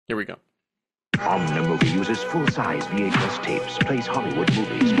Here we go. Omnimovie uses full-size VHS tapes, plays Hollywood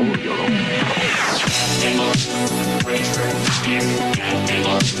movies, all your own.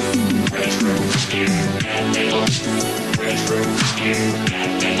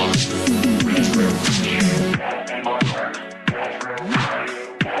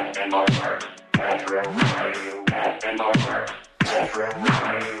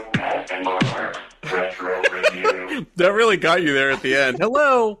 That really got you there at the end.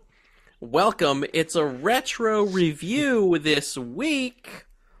 Hello. Welcome. It's a retro review this week.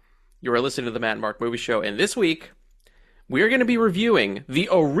 You are listening to the Matt and Mark Movie Show, and this week we are going to be reviewing the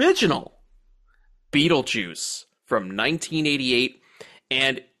original Beetlejuice from 1988.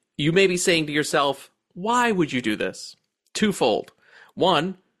 And you may be saying to yourself, why would you do this? Twofold.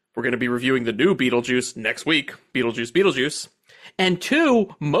 One, we're going to be reviewing the new Beetlejuice next week, Beetlejuice Beetlejuice. And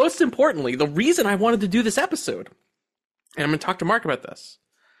two, most importantly, the reason I wanted to do this episode, and I'm going to talk to Mark about this.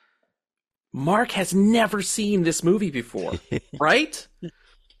 Mark has never seen this movie before, right?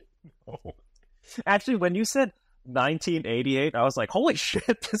 Oh. Actually, when you said 1988, I was like, holy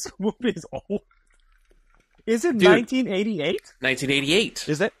shit, this movie is old. Is it 1988? 1988.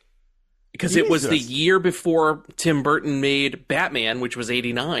 Is it? Because it was the year before Tim Burton made Batman, which was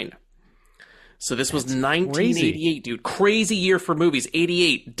 89. So this was 1988, crazy. Dude. Crazy year for movies.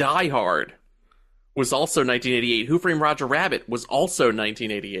 88, Die Hard was also 1988. Who Framed Roger Rabbit was also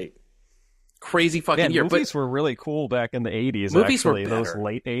 1988. Crazy fucking year. Movies were really cool back in the 80s, movies actually. Were better. Those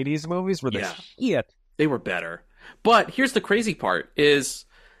late 80s movies were the shit. They were better. But here's the crazy part is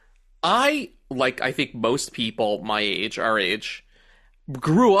I think most people my age, our age,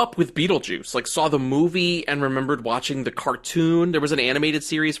 grew up with Beetlejuice. Like, saw the movie and remembered watching the cartoon. There was an animated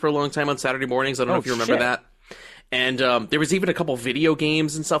series for a long time on Saturday mornings. I don't know if you remember that. And there was even a couple video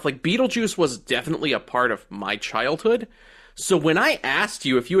games and stuff. Like, Beetlejuice was definitely a part of my childhood. So when I asked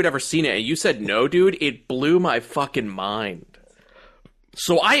you if you had ever seen it and you said no, dude, it blew my fucking mind.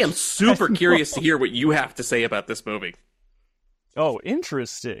 So I am super curious to hear what you have to say about this movie. Oh,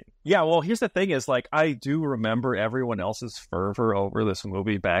 interesting. Yeah, well, here's the thing is, like, I do remember everyone else's fervor over this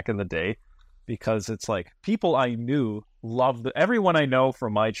movie back in the day, because it's like, people I knew loved everyone I know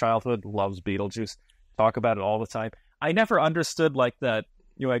from my childhood loves Beetlejuice, talk about it all the time. I never understood, like, that,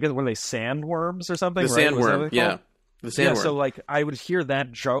 you know, I guess, were they sandworms or something? The right? sandworm, yeah. The sandworm. Yeah, so, like, I would hear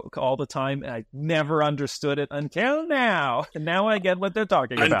that joke all the time, and I never understood it until now. And now I get what they're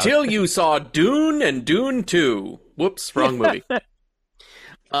talking about. Until you saw Dune and Dune 2. Whoops, wrong movie.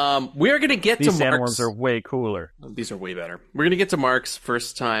 We're going to get to Mark's... These sandworms are way cooler. These are way better. We're going to get to Mark's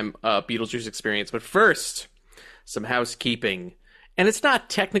first time Beetlejuice experience. But first, some housekeeping. And it's not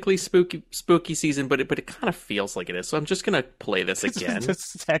technically spooky season, but it kind of feels like it is. So I'm just going to play this again. The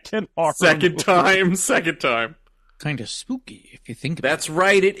second horror Second time. Kind of spooky if you think about it. That's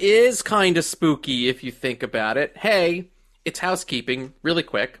right, it is kind of spooky if you think about it. Hey, it's housekeeping, really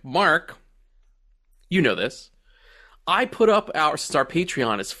quick. Mark, you know this. I put up since our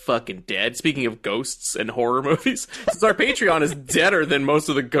Patreon is fucking dead, speaking of ghosts and horror movies, since our Patreon is deader than most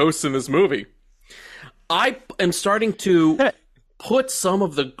of the ghosts in this movie, I am starting to put some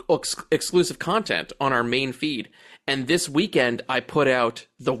of the exclusive content on our main feed. And this weekend, I put out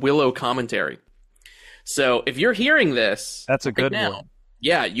the Willow commentary. So if you're hearing this, that's a good one.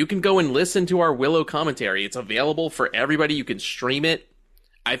 Yeah, you can go and listen to our Willow commentary. It's available for everybody. You can stream it.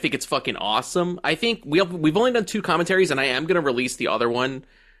 I think it's fucking awesome. I think we've only done 2 commentaries, and I am going to release the other one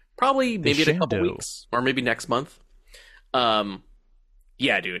probably maybe in a couple weeks or maybe next month.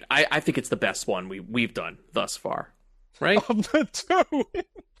 Yeah, dude, I think it's the best one we've done thus far. Right?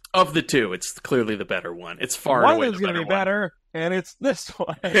 Of the two, it's clearly the better one. It's far away the better one. One is going to be better, and it's this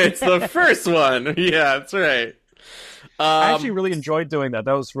one. It's the first one. Yeah, that's right. I actually really enjoyed doing that.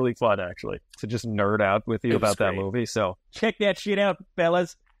 That was really fun, actually, to just nerd out with you about that movie. So check that shit out,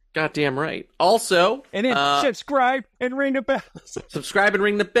 fellas. Goddamn right. Also, and then subscribe and ring the bell. Subscribe and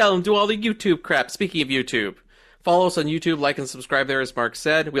ring the bell and do all the YouTube crap. Speaking of YouTube, follow us on YouTube, like and subscribe there, as Mark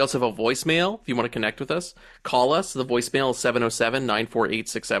said. We also have a voicemail if you want to connect with us. Call us. The voicemail is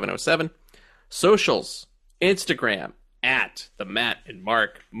 707-948-6707. Socials, Instagram, at the Matt and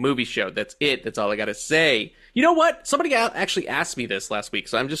Mark Movie Show. That's it. That's all I got to say. You know what? Somebody actually asked me this last week,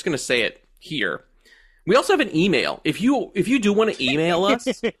 so I'm just going to say it here. We also have an email. If you do want to email us,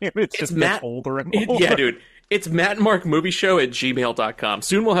 it's Matt. Older and older. Yeah, dude. It's mattandmarkmovieshow@gmail.com.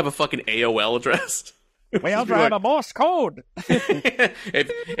 Soon we'll have a fucking AOL address. We'll drive a Morse code.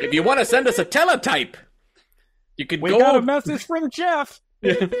 if you want to send us a teletype, you can We got a message from Jeff.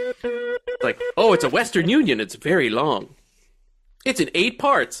 Like, oh, it's a Western Union. It's very long. It's in 8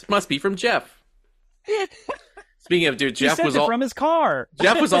 parts. Must be from Jeff. Speaking of, dude, He Jeff sent was it all from his car.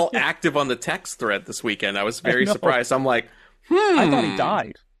 Jeff was all active on the text thread this weekend. I was very know. surprised. I'm like, I thought he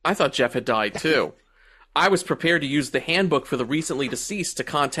died. I thought Jeff had died too. I was prepared to use the handbook for the recently deceased to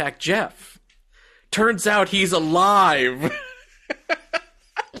contact Jeff. Turns out he's alive.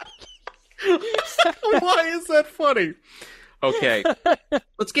 Why is that funny? Okay,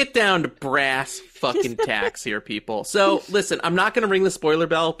 let's get down to brass fucking tacks here, people. So, listen, I'm not going to ring the spoiler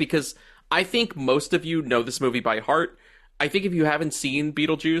bell because I think most of you know this movie by heart. I think if you haven't seen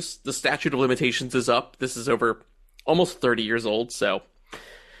Beetlejuice, the statute of limitations is up. This is over almost 30 years old, so...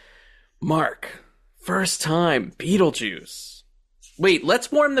 Mark, first time, Beetlejuice. Wait,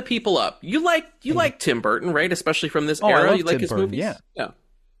 let's warm the people up. You like Tim Burton, right? Especially from this era. I love You like Tim his Burton, movies? Yeah.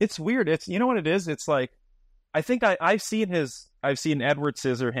 It's weird. It's, you know what it is? It's like, I think I've seen Edward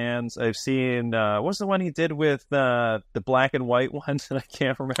Scissorhands. I've seen, what's the one he did with the black and white ones that I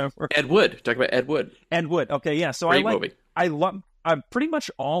can't remember? Ed Wood. Talk about Ed Wood. Ed Wood. Okay, yeah. So Great movie. I'm pretty much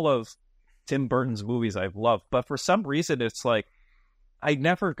all of Tim Burton's movies I've loved, but for some reason it's like, I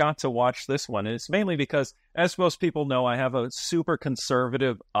never got to watch this one. And it's mainly because, as most people know, I have a super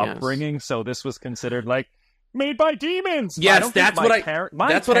conservative upbringing, so this was considered like, made by demons. Yes, that's what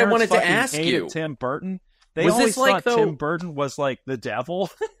I wanted to ask you. Tim Burton. They was always this like, thought Tim Burton was like the devil.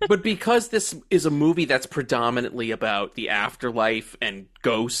 But because this is a movie that's predominantly about the afterlife and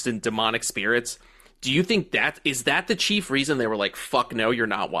ghosts and demonic spirits, do you think is that the chief reason they were like, fuck no, you're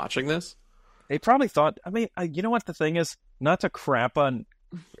not watching this? They probably thought, I mean, you know what the thing is? Not to crap on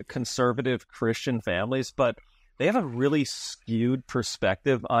conservative Christian families, but they have a really skewed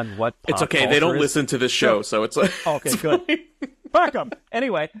perspective on what pop It's okay, they don't is. listen to this show, so it's like... Okay, good. Fuck them.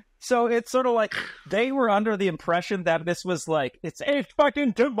 Anyway, so it's sort of like, they were under the impression that this was like, it's a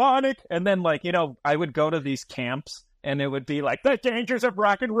fucking demonic, and then like, you know, I would go to these camps, and it would be like, the dangers of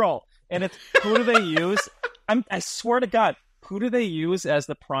rock and roll, and it's, who do they use? I swear to God, who do they use as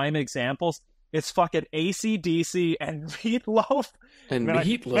the prime examples? It's fucking AC/DC and Meatloaf. And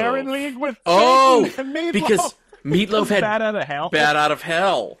Meatloaf. They're in league with Satan and Meatloaf. Because Meatloaf had Bad Out of Hell. Bad Out of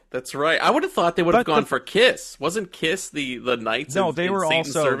Hell. That's right. I would have thought they would have gone for Kiss. Wasn't Kiss the Knights? No, in, they in were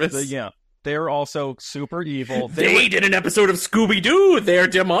Satan's also service? they were also super evil. They did an episode of Scooby Doo. They're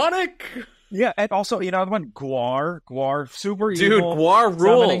demonic. Yeah, and also, you know, the one Gwar, super Dude, evil. Gwar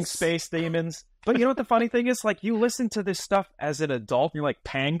summoning rules. Space demons. But you know what the funny thing is? Like, you listen to this stuff as an adult, and you're like,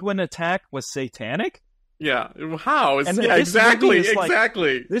 Penguin Attack was satanic? Yeah, how? And Yeah, this exactly, movie is like-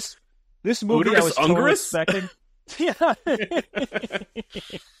 exactly. This movie I was totally expecting. Yeah.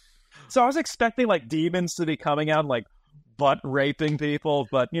 So I was expecting like demons to be coming out and like butt raping people,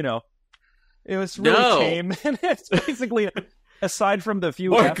 but you know, it was really tame. And it's basically, aside from the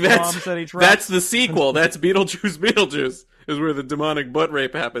few Mark, F-bombs that he dropped. that's the sequel. That's Beetlejuice Beetlejuice, is where the demonic butt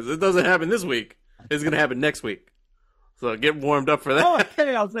rape happens. It doesn't happen this week. It's going to happen next week. So get warmed up for that. Oh,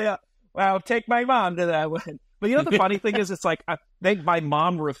 okay, I'll say, well, take my mom to that one. But you know the funny thing is, it's like, I think my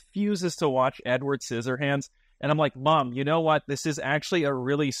mom refuses to watch Edward Scissorhands. And I'm like, Mom, you know what? This is actually a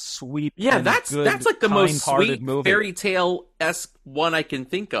really sweet, that's like the most sweet movie. fairy tale-esque one I can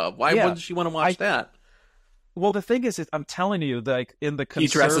think of. Why wouldn't she want to watch that? Well, the thing is, I'm telling you, like in the he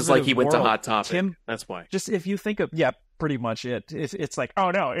dresses like he went to world, Hot Topic. Tim, that's why. Just if you think of, pretty much it. It's like, oh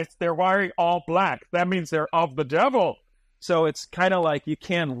no, they're wearing all black. That means they're of the devil. So it's kind of like you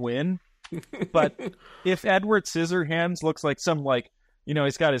can win. But if Edward Scissorhands looks like some like, you know,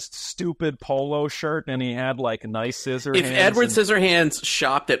 he's got his stupid polo shirt and he had like nice scissor hands. If Edward Scissorhands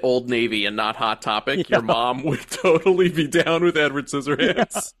shopped at Old Navy and not Hot Topic, your mom would totally be down with Edward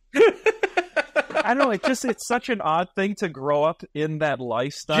Scissorhands. Yeah. I don't know, it's such an odd thing to grow up in that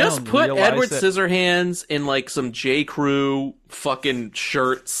lifestyle. Just put Edward Scissorhands in like some J. Crew fucking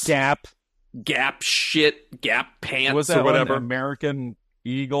shirts. Gap shit, Gap pants was that or whatever. American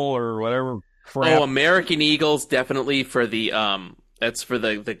Eagle or whatever crap. Oh, American Eagle's definitely for the that's for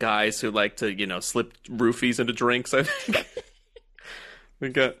the guys who like to, you know, slip roofies into drinks, I think.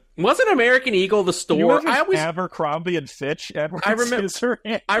 Wasn't American Eagle the store? Abercrombie and Fitch. I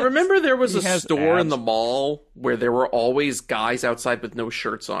remember there was a store in the mall where there were always guys outside with no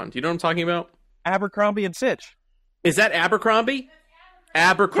shirts on. Do you know what I'm talking about? Abercrombie and Fitch. Is that Abercrombie?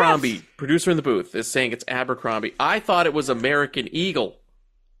 Abercrombie. Yes. Producer in the booth is saying it's Abercrombie. I thought it was American Eagle.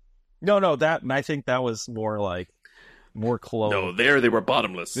 No, I think that was more clothes. No, they were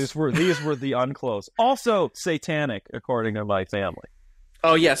bottomless. These were the unclothes. Also satanic, according to my family.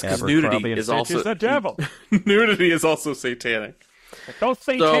 Oh yes, because nudity is also the devil. Nudity is also satanic. Those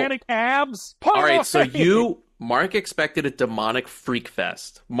satanic abs. All right, so Mark expected a demonic freak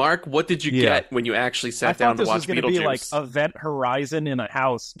fest. Mark, what did you get when you actually sat down to watch Beetlejuice? I thought this was going to be like Event Horizon in a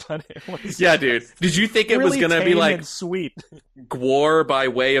house, but it was yeah, dude. Did you think it really was going to be like sweet Gwar by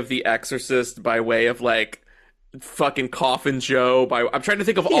way of The Exorcist, by way of like fucking Coffin Joe? I'm trying to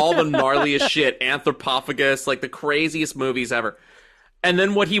think of all the gnarliest shit, Anthropophagus, like the craziest movies ever. And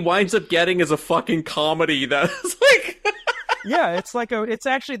then what he winds up getting is a fucking comedy that's like. Yeah, it's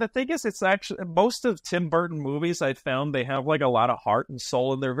actually, the thing is, it's actually, most of Tim Burton movies I found, they have like a lot of heart and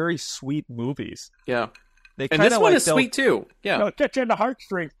soul, and they're very sweet movies. Yeah. And this one is sweet too. Yeah. Touch in the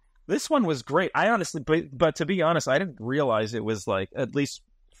heartstrings. This one was great. I honestly, but to be honest, I didn't realize it was like, at least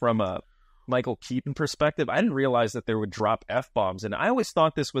from a Michael Keaton perspective, I didn't realize that they would drop F-bombs. And I always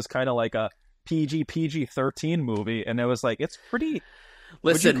thought this was kind of like a PG-13 movie, and it was like, it's pretty...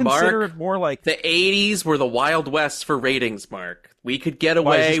 Listen, would you consider Mark, it more like the 80s were the Wild West for ratings, Mark. We could get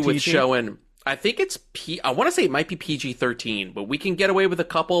away with showing, I think it's I want to say it might be PG-13, but we can get away with a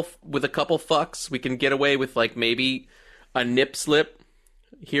couple fucks. We can get away with like maybe a nip slip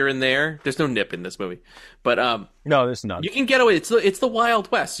here and there. There's no nip in this movie. But no, there's none. You can get away. It's the Wild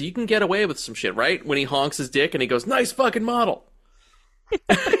West. So you can get away with some shit, right? When he honks his dick and he goes, "Nice fucking model."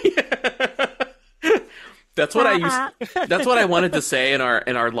 That's what I wanted to say in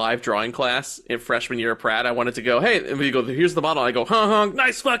our live drawing class in freshman year of Pratt. I wanted to go, hey, and we go, here's the model. I go, honk,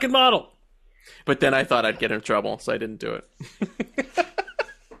 nice fucking model. But then I thought I'd get in trouble, so I didn't do it.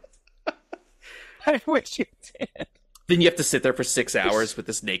 I wish you did. Then you have to sit there for 6 hours with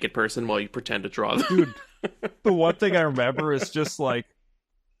this naked person while you pretend to draw them. Dude, the one thing I remember is just like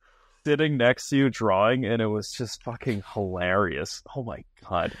sitting next to you drawing, and it was just fucking hilarious. Oh my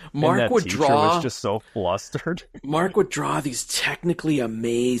god. Mark would draw, was just so flustered. Mark would draw these technically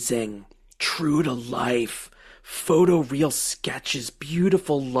amazing, true to life, photoreal sketches,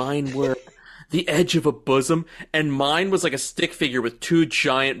 beautiful line work, the edge of a bosom, and mine was like a stick figure with 2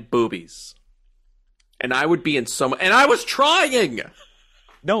 giant boobies. And I would be in and I was trying!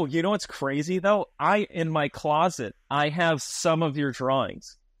 No, you know what's crazy though? In my closet, I have some of your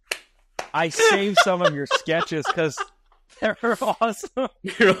drawings. I saved some of your sketches because they're awesome.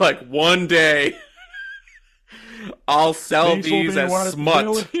 You're like, one day I'll sell these as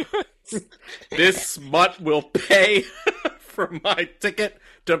smut. This smut will pay for my ticket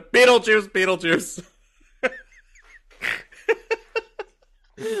to Beetlejuice.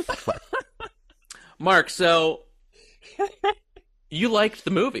 Mark, so you liked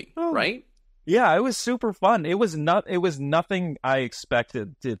the movie, right? Yeah, it was super fun. It was nothing I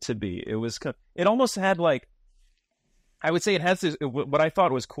expected it to be. It almost had like, I would say it has this, what I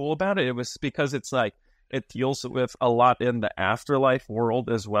thought was cool about it. It was because it's like, it deals with a lot in the afterlife world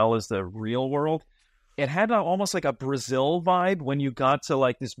as well as the real world. It had almost like a Brazil vibe when you got to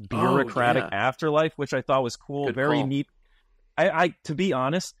like this bureaucratic afterlife, which I thought was cool. Good very call. Neat. I to be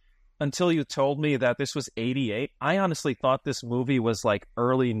honest, until you told me that this was 88, I honestly thought this movie was like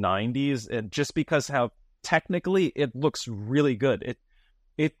early 90s, and just because how technically it looks really good.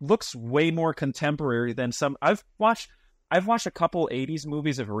 It looks way more contemporary than some I've watched a couple 80s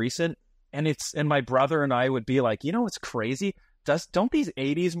movies of recent, and my brother and I would be like, you know what's crazy? Don't these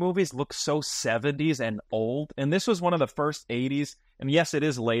 80s movies look so 70s and old? And this was one of the first 80s, and yes, it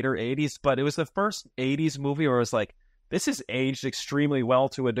is later 80s, but it was the first 80s movie where it was like, this is aged extremely well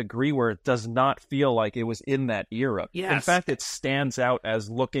to a degree where it does not feel like it was in that era. Yes. In fact, it stands out as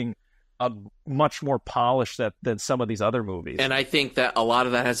looking much more polished than some of these other movies. And I think that a lot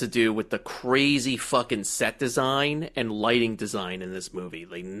of that has to do with the crazy fucking set design and lighting design in this movie.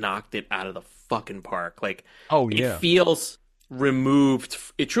 They knocked it out of the fucking park. Like, it feels removed.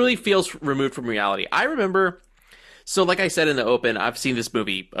 It truly feels removed from reality. I remember... So, like I said in the open, I've seen this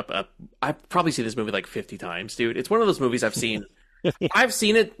movie. I've probably seen this movie like 50 times, dude. It's one of those movies I've seen. I've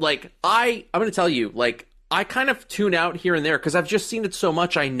seen it like I'm going to tell you, like I kind of tune out here and there because I've just seen it so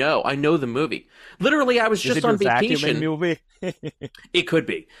much. I know the movie. Literally, I was just on vacation. Movie? It could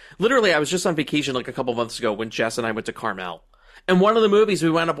be. Literally, I was just on vacation like a couple months ago when Jess and I went to Carmel. And one of the movies we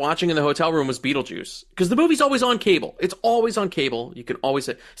wound up watching in the hotel room was Beetlejuice. Because the movie's always on cable. It's always on cable. You can always...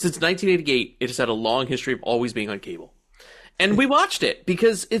 Since 1988, it has had a long history of always being on cable. And we watched it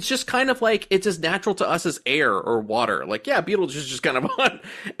because it's just kind of like... It's as natural to us as air or water. Like, yeah, Beetlejuice is just kind of on.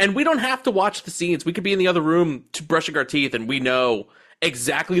 And we don't have to watch the scenes. We could be in the other room brushing our teeth and we know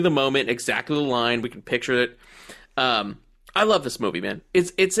exactly the moment, exactly the line. We can picture it. I love this movie, man.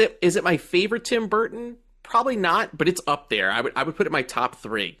 Is it my favorite Tim Burton? Probably not, but it's up there. I would put it in my top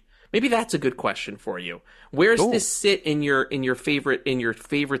 3. Maybe that's a good question for you. Where's this sit in your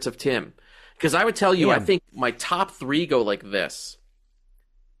favorites of Tim? Because I would tell you, I think my top 3 go like this: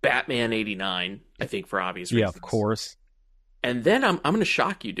 Batman 89, I think, for obvious reasons. Yeah, of course. And then I'm going to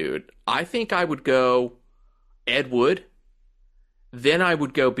shock you, dude. I think I would go Ed Wood. Then I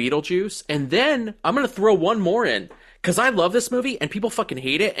would go Beetlejuice. And then I'm going to throw one more in. Because I love this movie, and people fucking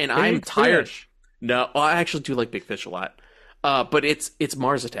hate it, and I'm tired. No, I actually do like Big Fish a lot. But it's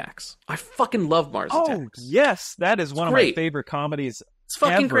Mars Attacks. I fucking love Mars Attacks. Oh, yes. That is one of my favorite comedies. It's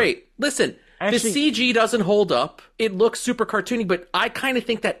fucking ever. Great. Listen, actually, the CG doesn't hold up. It looks super cartoony, but I kind of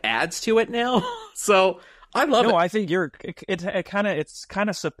think that adds to it now. So I love it. No, I think it's kind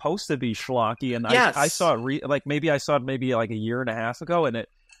of supposed to be schlocky, and yes. I saw it I saw it maybe like a year and a half ago, and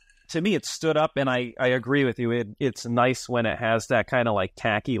to me it stood up, and I agree with you. It's nice when it has that kind of like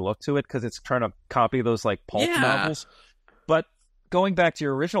tacky look to it because it's trying to copy those like pulp novels. But going back to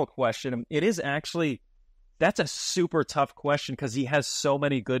your original question, it is actually. That's a super tough question because he has so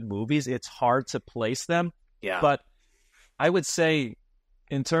many good movies. It's hard to place them. Yeah. But I would say,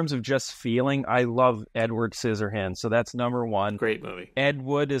 in terms of just feeling, I love Edward Scissorhands. So that's number one. Great movie. Ed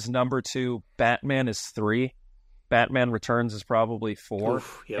Wood is number two. Batman is three. Batman Returns is probably four.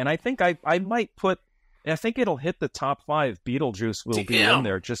 Oof, yep. And I think I might put... I think it'll hit the top five. Beetlejuice will be in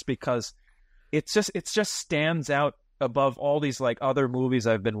there just because it just stands out above all these like other movies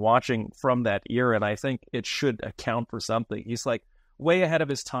I've been watching from that era, and I think it should account for something. He's like way ahead of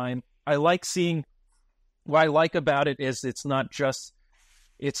his time. I like seeing what I like about it is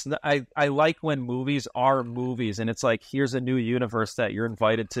I like when movies are movies and it's like here's a new universe that you're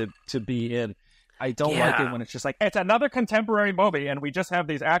invited to be in. I don't like it when it's just like it's another contemporary movie and we just have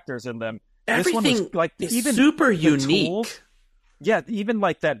these actors in them. Everything this one was like is even super unique. Tools, yeah, even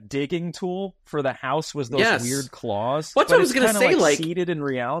like that digging tool for the house was those weird claws. What's what I was going to say, like seated in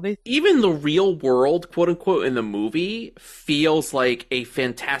reality. Even the real world, quote unquote, in the movie feels like a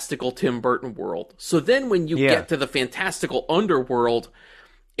fantastical Tim Burton world. So then when you get to the fantastical underworld,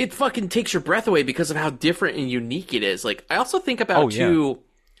 it fucking takes your breath away because of how different and unique it is. Like I also think about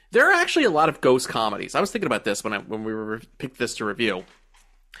there are actually a lot of ghost comedies. I was thinking about this when we picked this to review.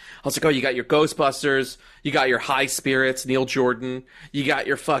 I was like, oh, you got your Ghostbusters, you got your High Spirits, Neil Jordan, you got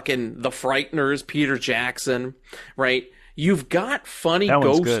your fucking The Frighteners, Peter Jackson, right? You've got funny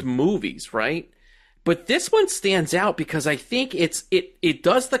ghost movies, right? But this one stands out because I think it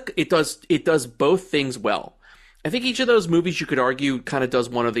does both things well. I think each of those movies you could argue kind of does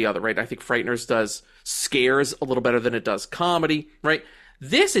one or the other, right? I think Frighteners does scares a little better than it does comedy, right?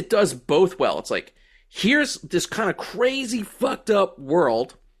 This, it does both well. It's like, here's this kind of crazy fucked up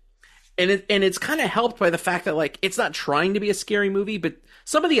world. And it's kind of helped by the fact that, like, it's not trying to be a scary movie, but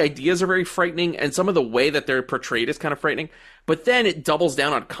some of the ideas are very frightening, and some of the way that they're portrayed is kind of frightening. But then it doubles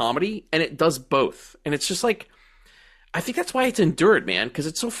down on comedy, and it does both. And it's just like, I think that's why it's endured, man, because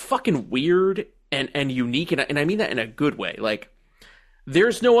it's so fucking weird and unique, and I mean that in a good way. Like,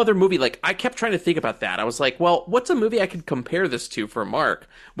 there's no other movie. Like, I kept trying to think about that. I was like, well, what's a movie I could compare this to for Mark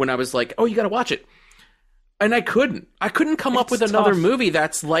when I was like, oh, you got to watch it. And I couldn't come up with another movie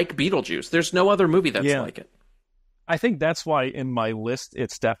that's like Beetlejuice. There's no other movie that's like it. I think that's why in my list,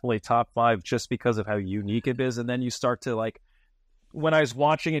 it's definitely top five just because of how unique it is. And then you start to like, when I was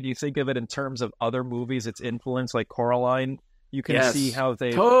watching it, you think of it in terms of other movies, its influence, like Coraline. You can see how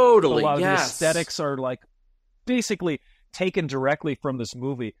a lot of the aesthetics are like basically taken directly from this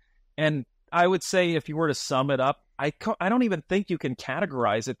movie. And I would say if you were to sum it up, I don't even think you can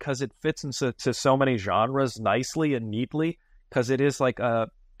categorize it because it fits into so many genres nicely and neatly because it is like a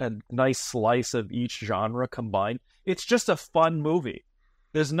nice slice of each genre combined. It's just a fun movie.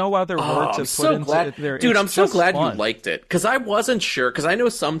 There's no other word to put into it there. Dude, I'm so glad you liked it because I wasn't sure because I know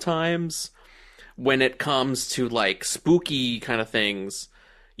sometimes when it comes to like spooky kind of things,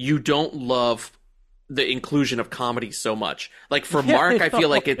 you don't love the inclusion of comedy so much. Like for Mark, I feel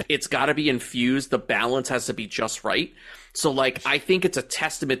like it's got to be infused. The balance has to be just right. So like, I think it's a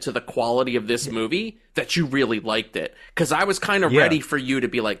testament to the quality of this movie that you really liked it. Cause I was kind of ready for you to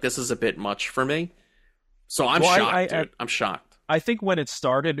be like, this is a bit much for me. So I'm shocked, dude. I'm shocked. I think when it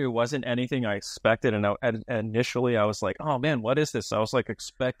started, it wasn't anything I expected. And initially I was like, oh man, what is this? I was like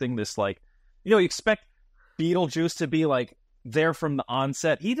expecting this, like, you expect Beetlejuice to be like, there from the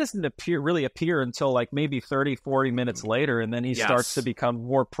onset. He doesn't really appear until like maybe 30-40 minutes later, and then he starts to become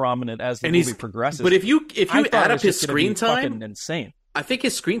more prominent as the movie progresses. But if you add up his screen time, insane. I think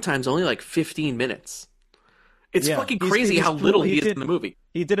his screen time's only like 15 minutes. It's fucking crazy how little he is in the movie.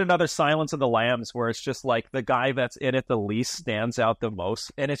 He did another Silence of the Lambs where it's just like the guy that's in it the least stands out the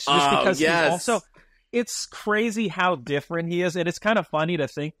most, and it's just because he's also. It's crazy how different he is, and it's kind of funny to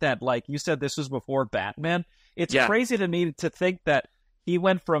think that, like you said, this was before Batman. It's crazy to me to think that he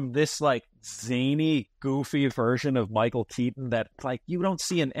went from this like zany, goofy version of Michael Keaton that like you don't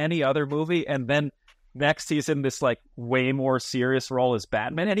see in any other movie, and then next he's in this like way more serious role as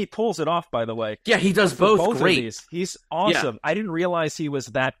Batman, and he pulls it off, by the way. Yeah, he does both great. Of these, he's awesome. Yeah. I didn't realize he was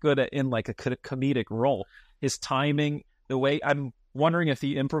that good in like a comedic role. His timing, the way, I'm wondering if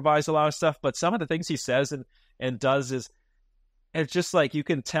he improvised a lot of stuff, but some of the things he says and does is, it's just like you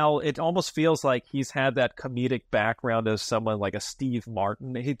can tell, it almost feels like he's had that comedic background as someone like a Steve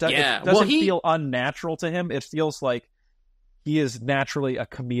Martin. It doesn't feel unnatural to him. It feels like he is naturally a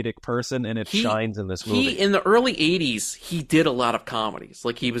comedic person, and it shines in this movie. In the early 80s, he did a lot of comedies.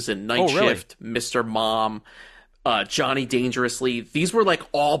 Like, he was in Night Shift, Mr. Mom, Johnny Dangerously. These were, like,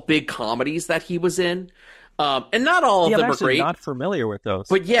 all big comedies that he was in. And not all of them are great. I'm not familiar with those.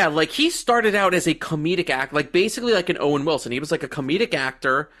 But yeah, like, he started out as a comedic actor, like, basically like an Owen Wilson. He was like a comedic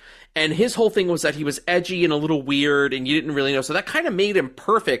actor, and his whole thing was that he was edgy and a little weird, and you didn't really know. So that kind of made him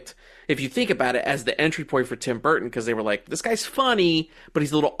perfect, if you think about it, as the entry point for Tim Burton, because they were like, this guy's funny, but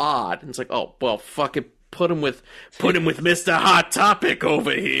he's a little odd. And it's like, oh, well, fucking put him with Mr. Hot Topic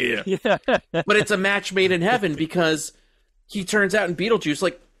over here. Yeah. But it's a match made in heaven, because he turns out in Beetlejuice,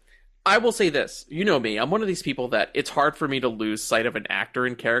 like, I will say this, you know me, I'm one of these people that it's hard for me to lose sight of an actor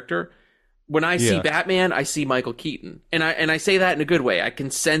and character. When I see Batman, I see Michael Keaton. And I say that in a good way. I can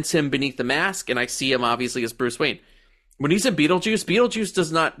sense him beneath the mask, and I see him obviously as Bruce Wayne. When he's in Beetlejuice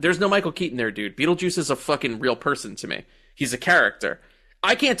does not, there's no Michael Keaton there, dude. Beetlejuice is a fucking real person to me. He's a character.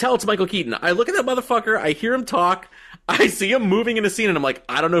 I can't tell it's Michael Keaton. I look at that motherfucker, I hear him talk, I see him moving in a scene, and I'm like,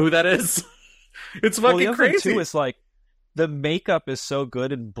 I don't know who that is. It's fucking the other crazy. Thing too, is like, the makeup is so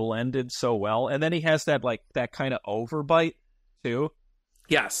good and blended so well, and then he has that like that kind of overbite too.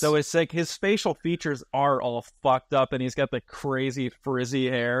 Yes. So it's like his facial features are all fucked up, and he's got the crazy frizzy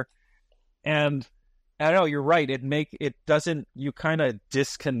hair. And I don't know, you're right. It doesn't. You kind of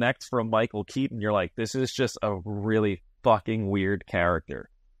disconnect from Michael Keaton. You're like, this is just a really fucking weird character.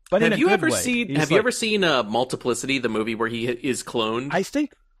 But have you ever seen Multiplicity, the movie where he is cloned?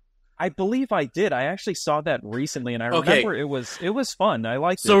 I believe I did. I actually saw that recently, and I remember it was fun. I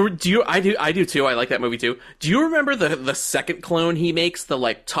liked it. So I do too. I like that movie too. Do you remember the second clone he makes, the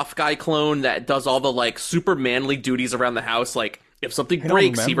like tough guy clone that does all the like super manly duties around the house? Like, if something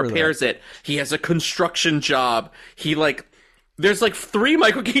breaks, he repairs it. He has a construction job. There's like 3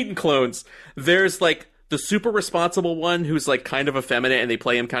 Michael Keaton clones. There's like the super responsible one who's like kind of effeminate, and they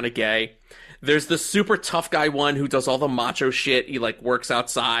play him kind of gay. There's the super tough guy one who does all the macho shit. He, like, works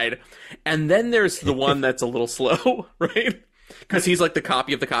outside. And then there's the one that's a little slow, right? Because he's, like, the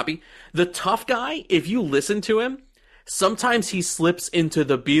copy of the copy. The tough guy, if you listen to him, sometimes he slips into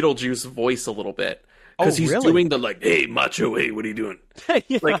the Beetlejuice voice a little bit. Because he's doing the, like, hey, macho, hey, what are you doing?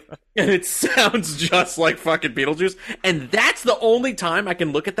 Yeah. Like, and it sounds just like fucking Beetlejuice. And that's the only time I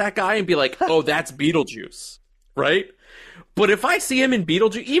can look at that guy and be like, oh, that's Beetlejuice, right? But if I see him in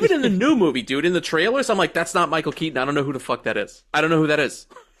Beetlejuice, even in the new movie, dude, in the trailers, I'm like, that's not Michael Keaton. I don't know who the fuck that is. I don't know who that is.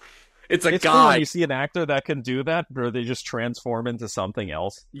 It's guy. Cool when you see an actor that can do that, or they just transform into something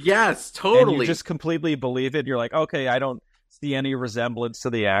else. Yes, totally. And you just completely believe it. You're like, okay, I don't see any resemblance to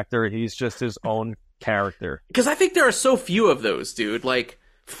the actor. He's just his own character. Because I think there are so few of those, dude. Like,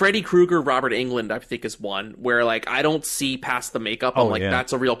 Freddy Krueger, Robert Englund, I think is one, where, like, I don't see past the makeup. I'm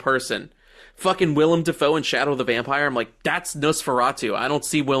that's a real person. Fucking Willem Dafoe in Shadow of the Vampire, I'm like, that's Nosferatu. I don't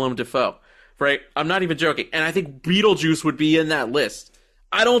see Willem Dafoe, right? I'm not even joking. And I think Beetlejuice would be in that list.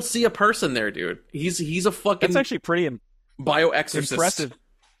 I don't see a person there, dude. He's a fucking... That's actually pretty bioexorcist. Impressive.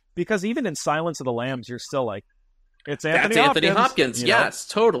 Because even in Silence of the Lambs, you're still like, it's Anthony Hopkins. Yes,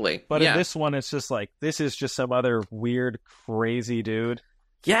 totally. But in this one, it's just like, this is just some other weird, crazy dude.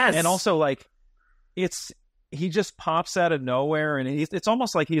 Yes. And also, like, he just pops out of nowhere, and it's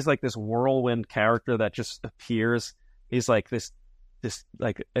almost like he's like this whirlwind character that just appears. He's like this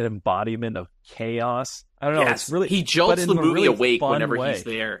like an embodiment of chaos. I don't know. Yes. It's really, he jolts the movie awake whenever he's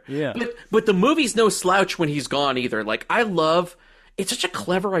there. Yeah. But the movie's no slouch when he's gone either. Like, it's such a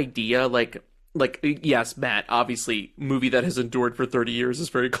clever idea. Like, yes, Matt, obviously, movie that has endured for 30 years is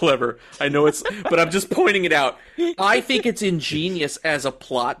very clever. I know but I'm just pointing it out. I think it's ingenious as a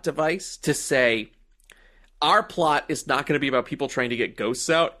plot device to say, our plot is not going to be about people trying to get ghosts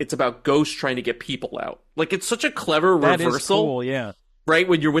out. It's about ghosts trying to get people out. Like, it's such a clever reversal. That is cool, yeah. Right?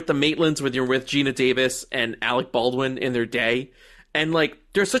 When you're with the Maitlands, when you're with Gina Davis and Alec Baldwin in their day. And, like,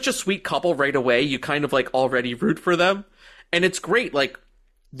 they're such a sweet couple right away. You kind of, like, already root for them. And it's great. Like,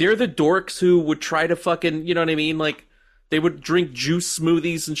 they're the dorks who would try to fucking, you know what I mean? Like, they would drink juice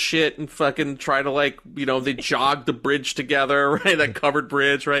smoothies and shit and fucking try to, like, you know, they jog the bridge together, right? That covered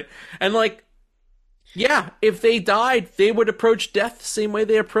bridge, right? And, like, Yeah, if they died, they would approach death the same way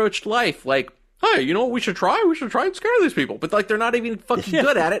they approached life. Like, hey, you know what we should try? We should try and scare these people. But, like, they're not even fucking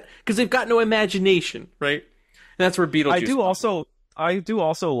good at it because they've got no imagination, right? And that's where Beetlejuice... I do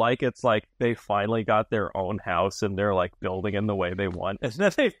also like it's like they finally got their own house and they're, like, building in the way they want. And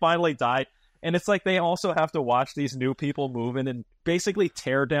then they finally died. And it's like they also have to watch these new people move in and basically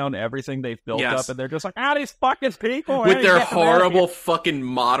tear down everything they've built up. And they're just like, these fucking people. With their horrible fucking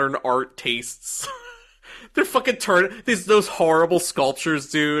modern art tastes. They're fucking those horrible sculptures,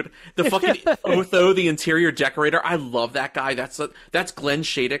 dude. The fucking Otho, the interior decorator. I love that guy. That's Glenn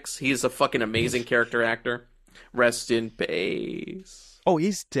Shadix. He's a fucking amazing character actor. Rest in peace. Oh,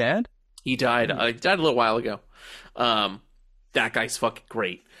 he's dead? He died. He died a little while ago. That guy's fucking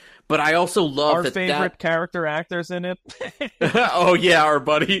great. But I also love our favorite character actors in it. Oh yeah, our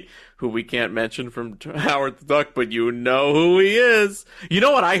buddy who we can't mention from Howard the Duck, but you know who he is. You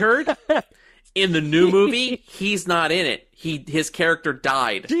know what I heard? In the new movie, he's not in it. His character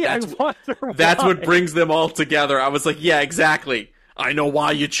died. Gee, that's what brings them all together. I was like, yeah, exactly. I know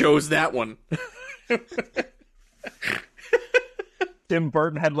why you chose that one. Tim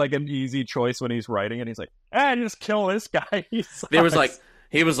Burton had like an easy choice when he's writing, and he's like, just kill this guy.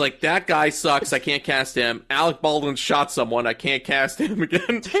 He was like, that guy sucks. I can't cast him. Alec Baldwin shot someone. I can't cast him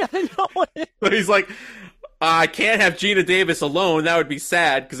again. Yeah, I know. But he's like, I can't have Gina Davis alone. That would be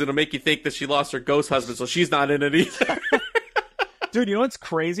sad because it'll make you think that she lost her ghost husband, so she's not in it either. Dude, you know what's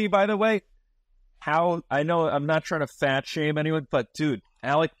crazy, by the way? I know I'm not trying to fat shame anyone, but dude,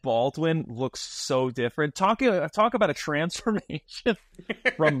 Alec Baldwin looks so different. Talk about a transformation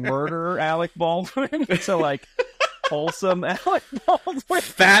from murderer Alec Baldwin to like wholesome Alec Baldwin.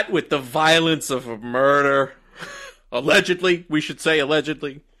 Fat with the violence of a murder. Allegedly. We should say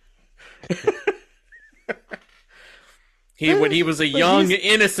allegedly. When he was a young,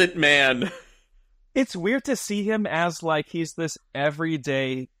 innocent man. It's weird to see him as like he's this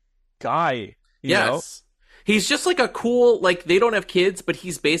everyday guy. You know? He's just like a cool, like, they don't have kids, but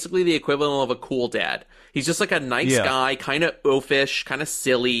he's basically the equivalent of a cool dad. He's just like a nice guy, kind of oafish, kind of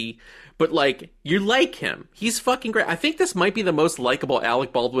silly, but like, you like him. He's fucking great. I think this might be the most likable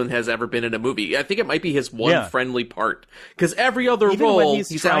Alec Baldwin has ever been in a movie. I think it might be his one friendly part. Because every other role, when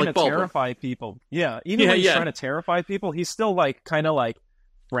he's trying Alec Baldwin. Terrify people. Yeah, even when he's trying to terrify people, he's still like, kind of like,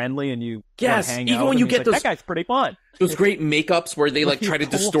 friendly, and you hang out. Even when you get those, that guy's pretty fun. Those great makeups where they like try to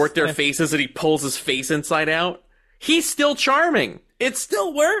distort their faces, and he pulls his face inside out. He's still charming. It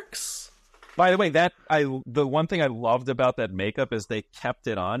still works. By the way, the one thing I loved about that makeup is they kept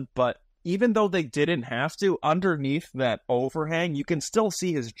it on, but even though they didn't have to, underneath that overhang, you can still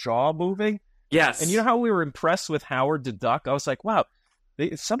see his jaw moving. Yes. And you know how we were impressed with Howard the Duck? I was like, wow,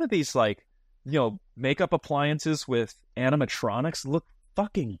 some of these like makeup appliances with animatronics look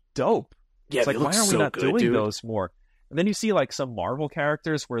fucking dope. Yeah, it's like, why are we not doing dude? Those more? And then you see like some Marvel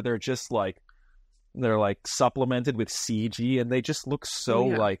characters where they're just like they're like supplemented with CG, and they just look so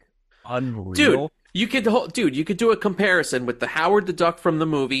like unreal. You could do a comparison with the Howard the Duck from the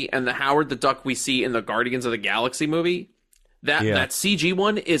movie and the Howard the Duck we see in the Guardians of the Galaxy movie. That CG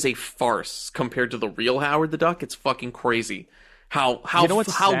one is a farce compared to the real Howard the Duck. It's fucking crazy how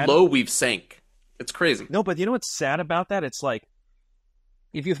low we've sank. It's crazy. No, but you know what's sad about that? It's like,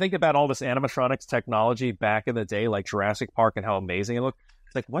 if you think about all this animatronics technology back in the day, like Jurassic Park and how amazing it looked,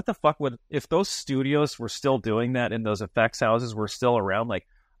 it's like, what the fuck if those studios were still doing that and those effects houses were still around, like,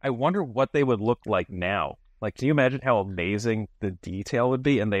 I wonder what they would look like now. Like, can you imagine how amazing the detail would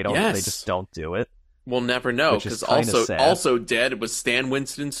be? And they just don't do it. We'll never know, because also dead was Stan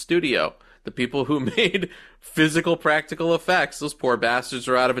Winston's studio. The people who made physical practical effects, those poor bastards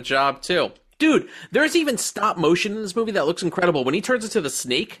are out of a job too. Dude, there's even stop motion in this movie that looks incredible. When he turns into the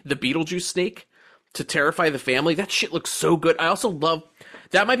snake, the Beetlejuice snake, to terrify the family, that shit looks so good. I also love,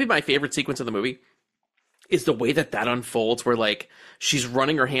 that might be my favorite sequence of the movie, is the way that unfolds, where like she's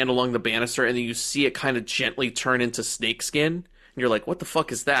running her hand along the banister and then you see it kind of gently turn into snake skin. And you're like, what the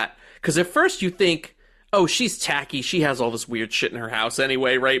fuck is that? Because at first you think, oh, she's tacky. She has all this weird shit in her house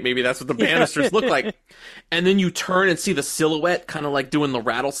anyway, right? Maybe that's what the banisters look like. And then you turn and see the silhouette kind of like doing the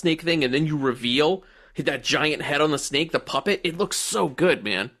rattlesnake thing, and then you reveal that giant head on the snake, the puppet. It looks so good,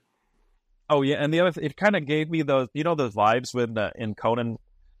 man. Oh, yeah, and it kind of gave me those vibes when in Conan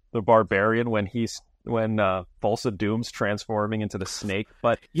the Barbarian when Thulsa Doom's transforming into the snake,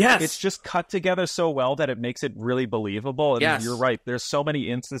 but it's just cut together so well that it makes it really believable. And you're right, there's so many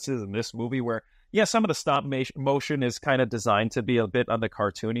instances in this movie where some of the stop motion is kind of designed to be a bit on the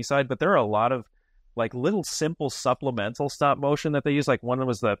cartoony side, but there are a lot of like little simple supplemental stop motion that they use. Like one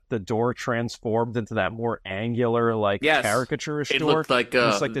was the door transformed into that more angular, like caricaturish door. Looked like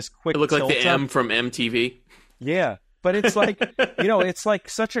this quick. It looked like the tilt M up. from MTV. Yeah, but it's like it's like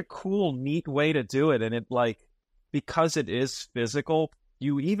such a cool, neat way to do it, and it like because it is physical,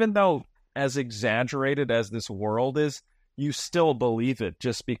 even though as exaggerated as this world is, you still believe it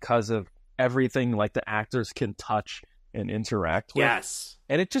just because of everything like the actors can touch and interact with. Yes.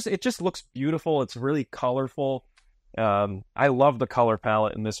 And it just looks beautiful. It's really colorful. I love the color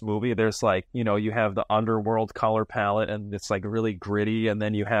palette in this movie. There's like, you have the underworld color palette and it's like really gritty, and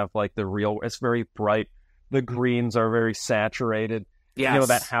then you have like it's very bright. The greens are very saturated. Yes.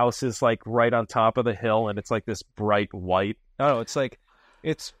 That house is like right on top of the hill and it's like this bright white. Oh, it's like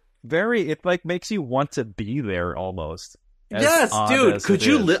it like makes you want to be there almost. Yes, dude. Could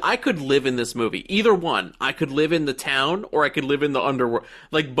you I could live in this movie. Either one. I could live in the town or I could live in the underworld.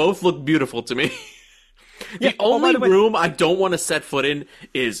 Like, both look beautiful to me. The only room I don't want to set foot in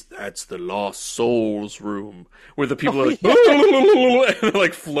is that's the Lost Souls room, where the people are like, and they're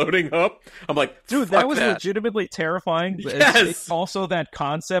like floating up. I'm like, dude, that was legitimately terrifying. Yes. It's also that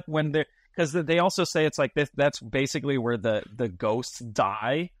concept when because they also say it's like this. That's basically where the ghosts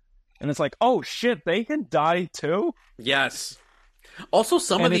die. And it's like, oh shit, they can die too? Yes. Also,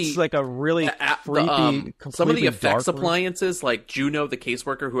 it's like a really creepy, some of the effects dark appliances, like Juno, the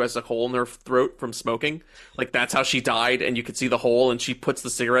caseworker who has a hole in her throat from smoking, like that's how she died, and you could see the hole, and she puts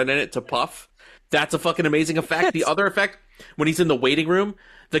the cigarette in it to puff. That's a fucking amazing effect. The other effect, when he's in the waiting room,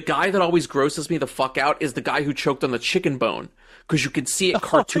 the guy that always grosses me the fuck out is the guy who choked on the chicken bone, because you can see it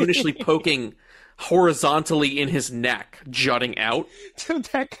cartoonishly poking horizontally in his neck, jutting out. Dude,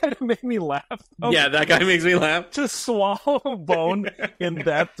 that kind of made me laugh. Yeah, that guy makes me laugh. To swallow a bone in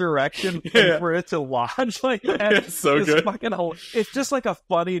that direction and for it to lodge like that. It's so good. It's just like a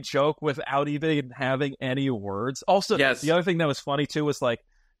funny joke without even having any words. Also, the other thing that was funny too was like,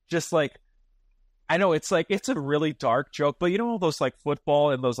 just like, I know it's a really dark joke, but all those like football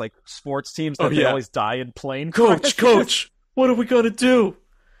and those like sports teams that they always die in plane crashes. Coach, what are we gonna do?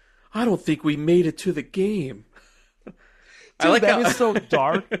 I don't think we made it to the game. Dude, I like that is so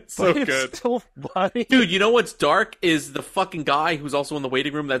dark, it's so but good. It's still funny. Dude, you know what's dark is the fucking guy who's also in the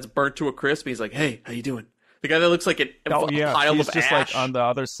waiting room that's burnt to a crisp. He's like, "Hey, how you doing?" The guy that looks like a pile he's of just ash. Like on the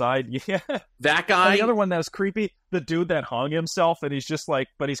other side. Yeah, that guy. And the other one that was creepy, the dude that hung himself, and he's just like,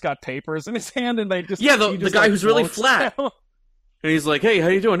 but he's got papers in his hand, and they just the guy who's really flat. Down. And he's like, "Hey, how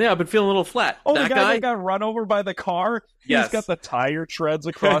you doing?" "Yeah, I've been feeling a little flat." Oh, that the guy that got run over by the car? Yes. He's got the tire treads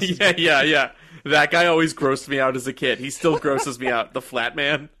across his... Yeah. That guy always grossed me out as a kid. He still grosses me out. The flat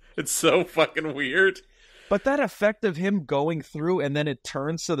man. It's so fucking weird. But that effect of him going through and then it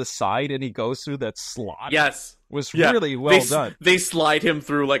turns to the side and he goes through that slot was really well done. They slide him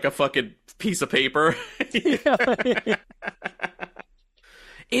through like a fucking piece of paper.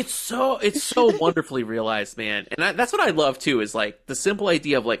 It's so wonderfully realized, man. And that's what I love, too, is like the simple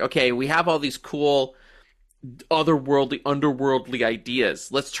idea of like, okay, we have all these cool otherworldly, underworldly ideas.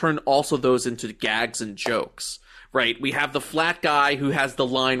 Let's turn also those into gags and jokes, right? We have the flat guy who has the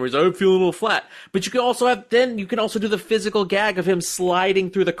line where he's like, "I'm feeling a little flat." But you can also do the physical gag of him sliding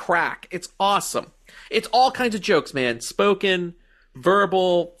through the crack. It's awesome. It's all kinds of jokes, man. Spoken,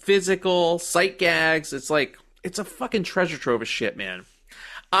 verbal, physical, sight gags. It's like, it's a fucking treasure trove of shit, man.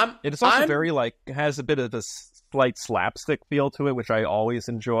 It's also very, like, has a bit of a slight slapstick feel to it, which I always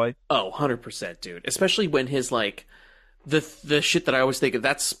enjoy. Oh, 100%, dude. Especially when his, like, the shit that I always think of,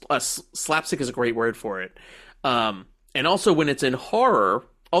 slapstick is a great word for it. And also when it's in horror,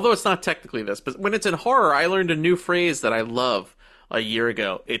 although it's not technically this, but when it's in horror, I learned a new phrase that I love a year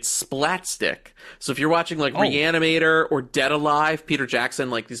ago. It's splatstick. So if you're watching like Reanimator or Dead Alive, Peter Jackson,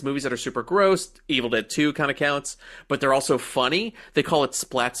 like these movies that are super gross, Evil Dead 2 kind of counts, but they're also funny, they call it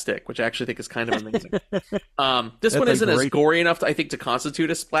splatstick, which I actually think is kind of amazing. This one isn't as gory enough, I think, to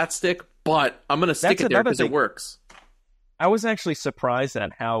constitute a splatstick, but I'm going to stick it there because it works. I was actually surprised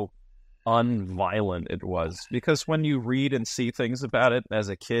at how unviolent it was, because when you read and see things about it as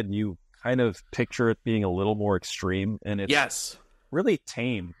a kid, you kind of picture it being a little more extreme, and it's really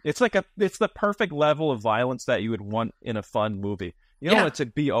tame. It's the perfect level of violence that you would want in a fun movie. You don't want it to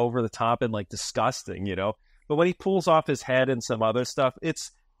be over the top and like disgusting, but when he pulls off his head and some other stuff,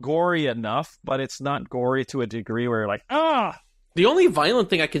 it's gory enough, but it's not gory to a degree where you're like, The only violent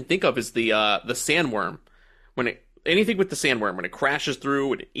thing I can think of is the sandworm. Anything with the sandworm, when it crashes through,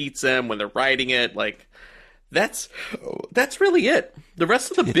 when it eats them, when they're riding it, like, that's really it. The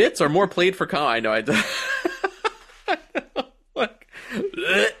rest of the bits are more played for I know.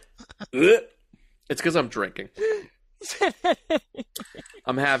 It's because I'm drinking.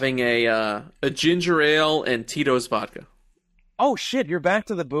 I'm having a ginger ale and Tito's vodka. Oh shit! You're back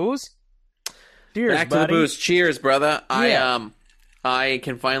to the booze. Cheers, Back buddy. to the booze. Cheers, brother. Yeah. I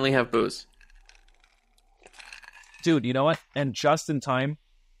can finally have booze. Dude, you know what? And just in time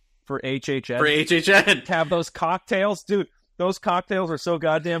for HHN. For HHN. Have those cocktails. Dude, those cocktails are so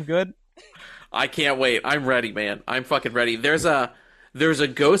goddamn good. I can't wait. I'm ready, man. I'm fucking ready. There's a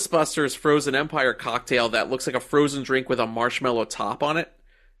Ghostbusters Frozen Empire cocktail that looks like a frozen drink with a marshmallow top on it.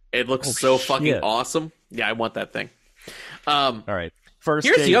 It looks so fucking awesome. Yeah, I want that thing. All right. First,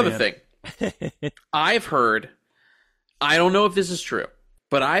 here's the other thing. I've heard, I don't know if this is true,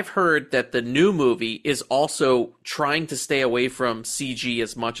 but I've heard that the new movie is also trying to stay away from CG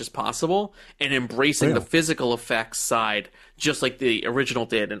as much as possible and embracing the physical effects side, just like the original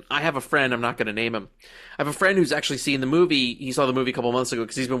did. And I have a friend, I'm not going to name him. I have a friend who's actually seen the movie. He saw the movie a couple months ago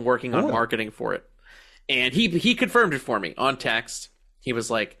because he's been working on marketing for it. And he confirmed it for me on text. He was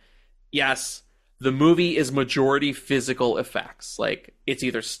like, yes, the movie is majority physical effects. Like, it's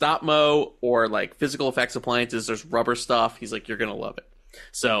either stop-mo or, like, physical effects appliances. There's rubber stuff. He's like, you're going to love it.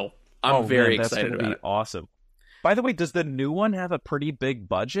 So, I'm very excited about it. Awesome. By the way, does the new one have a pretty big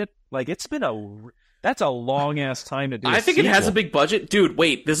budget? Like, it's been that's a long-ass time to do I think it has a big budget. Dude,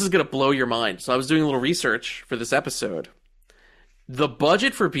 wait, this is going to blow your mind. So, I was doing a little research for this episode. The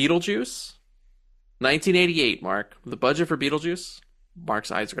budget for Beetlejuice, 1988, Mark. The budget for Beetlejuice,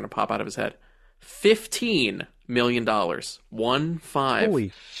 Mark's eyes are going to pop out of his head. $15 million. 1-5.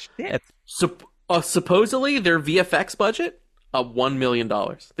 Holy shit. Supposedly, their VFX budget, $1 million.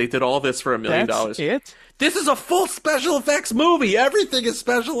 They did all this for $1 million. That's it? This is a full special effects movie. Everything is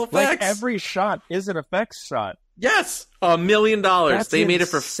special effects. Like, every shot is an effects shot. Yes. $1 million. They made it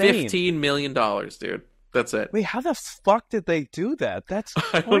for insane. $15 million, dude. That's it. Wait, how the fuck did they do that? That's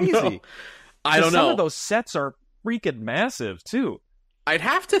I don't know. crazy. I don't know. Some of those sets are freaking massive, too. I'd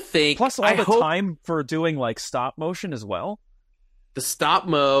have to think. Plus all the time for doing, like, stop motion as well. The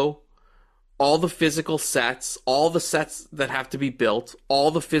stop-mo, all the physical sets, all the sets that have to be built,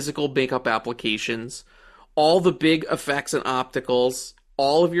 all the physical makeup applications, all the big effects and opticals,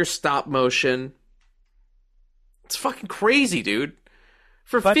 all of your stop motion. It's fucking crazy, dude.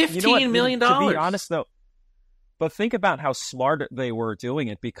 For $15 million. To be honest, though, but think about how smart they were doing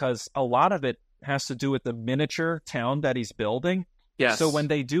it, because a lot of it has to do with the miniature town that he's building. Yes. So when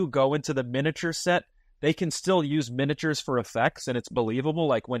they do go into the miniature set, they can still use miniatures for effects, and it's believable.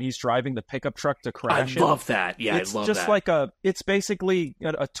 Like when he's driving the pickup truck to crash I love that. Yeah, it's I love just that. like it's basically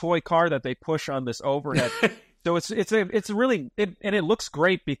a toy car that they push on this overhead. So it's really, and it looks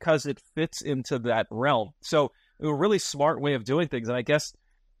great because it fits into that realm. So a really smart way of doing things, and I guess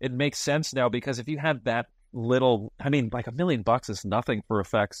it makes sense now, because if you had that little, I mean, like $1 million is nothing for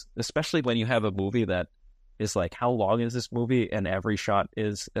effects, especially when you have a movie that is like, how long is this movie? And every shot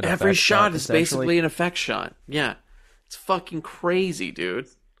is an every shot is essentially basically an effect shot. Yeah, it's fucking crazy, dude.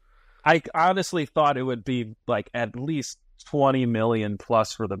 I honestly thought it would be like at least 20 million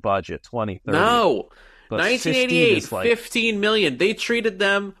plus for the budget, 20, 30. No. But 1988, like... $15 million. They treated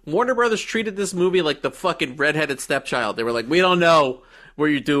them, Warner Brothers treated this movie like the fucking redheaded stepchild. They were like, we don't know what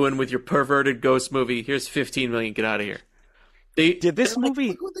you're doing with your perverted ghost movie. Here's $15 million. Get out of here. Did this movie...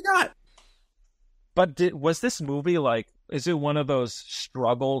 Like, look what they got. But was this movie like, is it one of those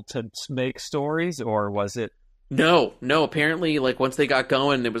struggle to make stories, or was it... No. Apparently, like, once they got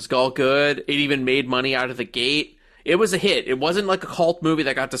going, it was all good. It even made money out of the gate. It was a hit. It wasn't like a cult movie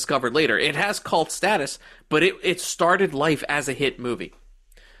that got discovered later. It has cult status, but it started life as a hit movie.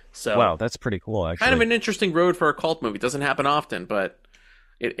 So wow, that's pretty cool, actually. Kind of an interesting road for a cult movie. It doesn't happen often, but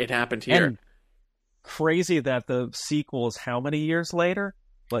it happened here. And crazy that the sequel is how many years later?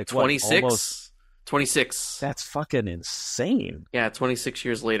 Like 26? Almost... 26. That's fucking insane. Yeah, 26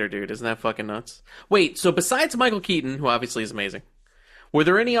 years later, dude. Isn't that fucking nuts? Wait, so besides Michael Keaton, who obviously is amazing, were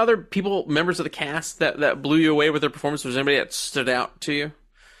there any other people, members of the cast, that blew you away with their performance? Was there anybody that stood out to you?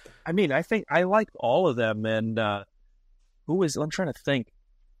 I mean, I think I liked all of them, and I'm trying to think.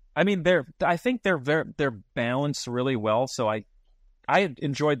 I mean, I think they're balanced really well, so I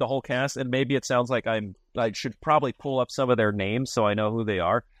enjoyed the whole cast, and maybe it sounds like I should probably pull up some of their names so I know who they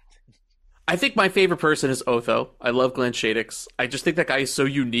are. I think my favorite person is Otho. I love Glenn Shadix. I just think that guy is so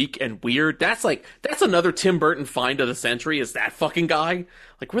unique and weird. That's another Tim Burton find of the century, is that fucking guy.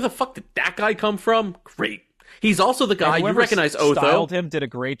 Like, where the fuck did that guy come from? Great. He's also the guy, you recognize Otho. Styled him, did a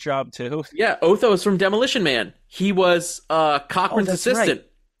great job too. Yeah, Otho is from Demolition Man. He was Cochrane's assistant.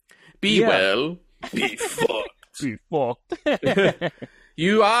 Right. Be well, be fucked. Be fucked.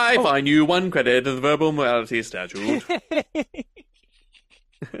 I fine you 1 credit of the verbal morality statute.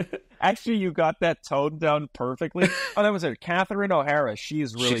 Actually, you got that toned down perfectly. Oh, that was it. Catherine O'Hara.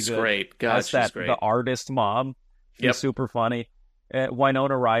 She's really she's good. Great. God, That's she's great. The artist mom. She's super funny.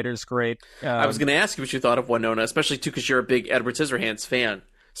 Winona Ryder's great. I was going to ask you what you thought of Winona, especially too because you're a big Edward Scissorhands fan.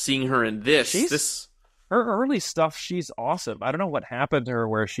 Seeing her in this. Her early stuff, she's awesome. I don't know what happened to her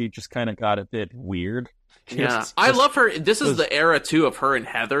where she just kind of got a bit weird. I love her. This is the era, too, of her and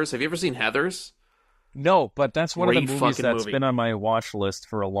Heathers. Have you ever seen Heathers? No, but that's one of the movies that's movie. Been on my watch list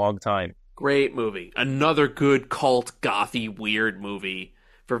for a long time. Great movie. Another good cult, gothy, weird movie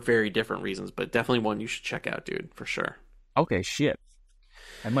for very different reasons, but definitely one you should check out, dude, for sure. Okay, shit.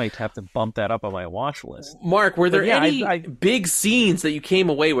 I might have to bump that up on my watch list. Mark, were there any big scenes that you came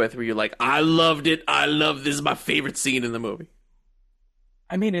away with where you're like, I loved it, this is my favorite scene in the movie?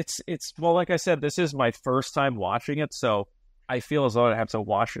 I mean, it's well, like I said, this is my first time watching it, so I feel as though I have to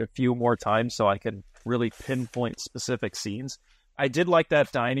watch it a few more times so I can really pinpoint specific scenes. I did like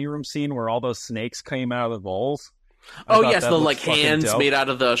that dining room scene where all those snakes came out of the bowls. Oh, yes, the like hands dope. Made out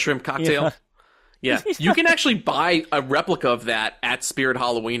of the shrimp cocktail. Yeah. Yeah, you can actually buy a replica of that at Spirit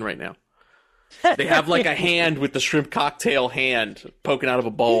Halloween right now. They have like a hand with the shrimp cocktail hand poking out of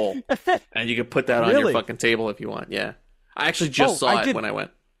a bowl, and you can put that on your fucking table if you want. Yeah, I actually just saw it when I went.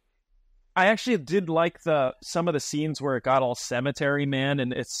 I actually did like some of the scenes where it got all Cemetery Man,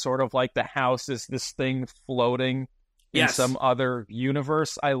 and it's sort of like the house is this thing floating in some other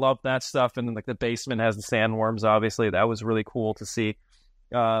universe. I love that stuff, and then like the basement has the sandworms. Obviously, that was really cool to see.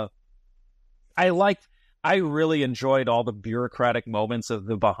 I really enjoyed all the bureaucratic moments of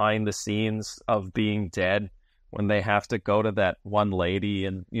the behind the scenes of being dead when they have to go to that one lady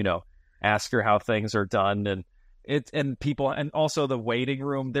and, ask her how things are done and people, and also the waiting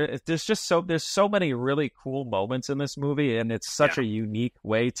room. There's so many really cool moments in this movie, and it's such a unique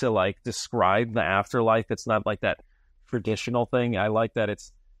way to like describe the afterlife. It's not like that traditional thing. I like that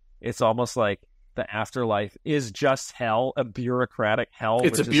it's almost like the afterlife is just hell, a bureaucratic hell.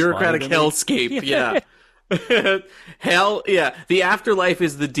 It's a bureaucratic hellscape, yeah. Hell, yeah. The afterlife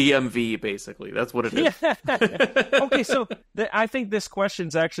is the DMV, basically. That's what it is. Okay, so I think this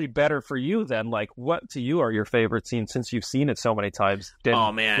question's actually better for you then. Like, what to you are your favorite scenes since you've seen it so many times?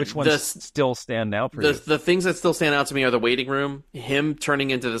 Oh, man. Which ones still stand out for you? The things that still stand out to me are the waiting room, him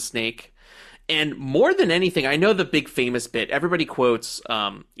turning into the snake, and more than anything, I know the big famous bit. Everybody quotes,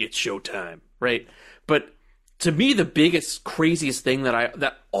 it's showtime, right? But to me, the biggest, craziest thing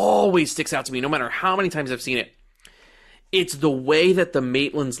that always sticks out to me, no matter how many times I've seen it, it's the way that the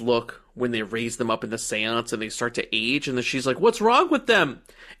Maitlands look when they raise them up in the seance and they start to age, and then she's like, what's wrong with them?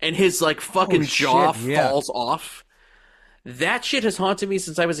 And his, like, fucking jaw falls off. That shit has haunted me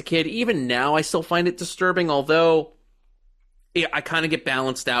since I was a kid. Even now, I still find it disturbing, although I kind of get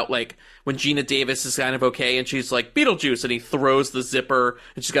balanced out, like, when Gina Davis is kind of okay, and she's like, Beetlejuice, and he throws the zipper,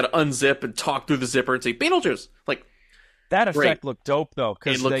 and she's got to unzip and talk through the zipper and say, Beetlejuice! Like, that effect looked dope, though,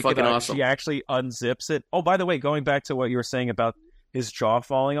 because awesome. She actually unzips it. Oh, by the way, going back to what you were saying about his jaw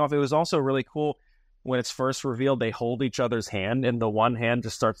falling off, it was also really cool when it's first revealed they hold each other's hand, and the one hand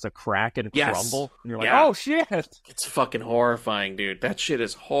just starts to crack and crumble, and you're like, oh, shit! It's fucking horrifying, dude. That shit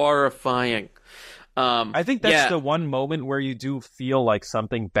is horrifying. I think that's the one moment where you do feel like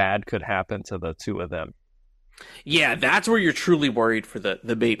something bad could happen to the two of them. Yeah, that's where you're truly worried for the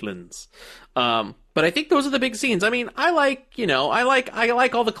Maitlands. But I think those are the big scenes. I mean, I like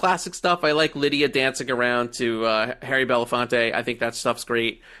all the classic stuff. I like Lydia dancing around to Harry Belafonte. I think that stuff's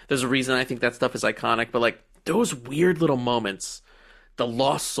great. There's a reason I think that stuff is iconic. But like those weird little moments, the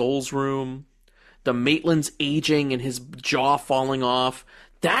Lost Souls room, the Maitlands aging and his jaw falling off.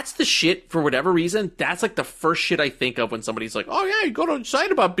 That's the shit, for whatever reason, that's like the first shit I think of when somebody's like, oh yeah, you go to a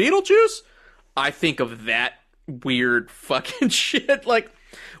site about Beetlejuice? I think of that weird fucking shit. Like,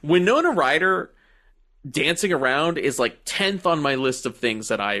 Winona Ryder dancing around is like 10th on my list of things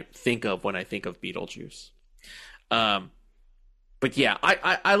that I think of when I think of Beetlejuice. But yeah,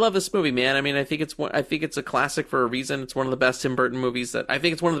 I love this movie, man. I mean, I think it's a classic for a reason. It's one of the best Tim Burton movies I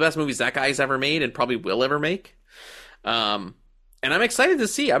think it's one of the best movies that guy's ever made and probably will ever make. And I'm excited to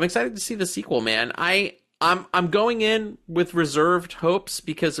see the sequel, man. I'm going in with reserved hopes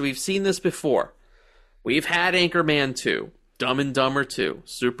because we've seen this before. We've had Anchorman 2, Dumb and Dumber 2,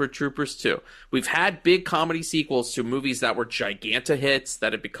 Super Troopers 2. We've had big comedy sequels to movies that were giganta hits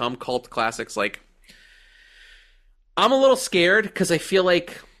that have become cult classics. Like, I'm a little scared because I feel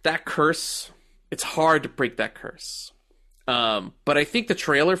like that curse, it's hard to break that curse. But I think the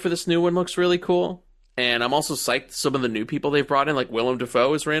trailer for this new one looks really cool. And I'm also psyched some of the new people they've brought in, like Willem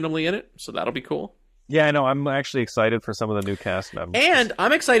Dafoe is randomly in it, so that'll be cool. Yeah, I know. I'm actually excited for some of the new cast members. And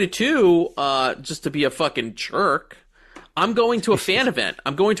I'm excited, too, just to be a fucking jerk. I'm going to a fan event.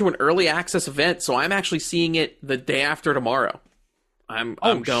 I'm going to an early access event, so I'm actually seeing it the day after tomorrow. I'm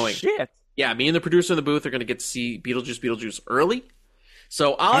going. Shit. Yeah, me and the producer in the booth are going to get to see Beetlejuice early.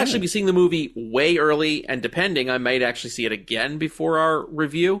 So I'll actually be seeing the movie way early, and depending, I might actually see it again before our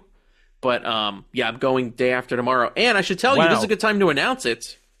review. But yeah, I'm going day after tomorrow. And I should tell you, this is a good time to announce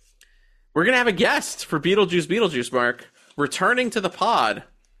it. We're going to have a guest for Beetlejuice, Mark. Returning to the pod,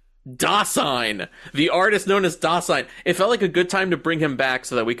 Dasein, the artist known as Dasein. It felt like a good time to bring him back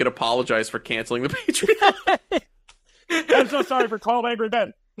so that we could apologize for canceling the Patreon. I'm so sorry for 12 Angry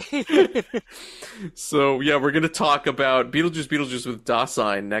Men. So, yeah, we're going to talk about Beetlejuice with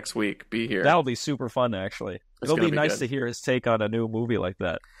Dasein next week. Be here. That'll be super fun, actually. It'll be nice to hear his take on a new movie like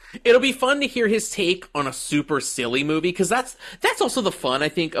that. It'll be fun to hear his take on a super silly movie, because that's also the fun, I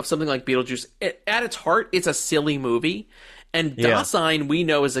think, of something like Beetlejuice. At its heart, it's a silly movie. And Dasein, we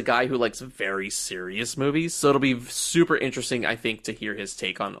know, is a guy who likes very serious movies, so it'll be super interesting, I think, to hear his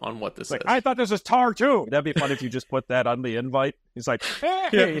take on what this is. I thought this was Tar too. That'd be fun if you just put that on the invite. He's like, hey!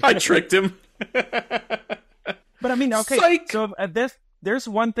 Yeah, I tricked him. But I mean, okay, Psych! So there's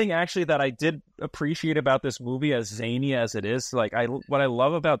one thing actually that I did appreciate about this movie, as zany as it is. Like, what I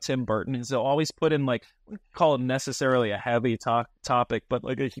love about Tim Burton is he'll always put in, like, I wouldn't call it necessarily a heavy topic, but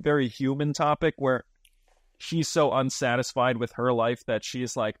like a very human topic where she's so unsatisfied with her life that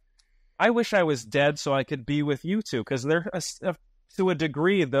she's like, I wish I was dead so I could be with you two. Because they're, to a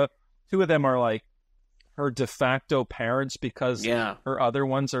degree, the two of them are like her de facto parents, because her other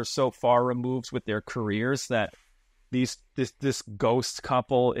ones are so far removed with their careers that this ghost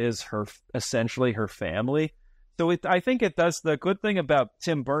couple is essentially her family. So I think it does. The good thing about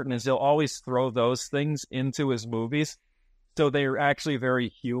Tim Burton is he'll always throw those things into his movies, so they're actually very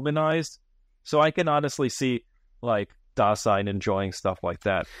humanized. So I can honestly see, like, Dasein enjoying stuff like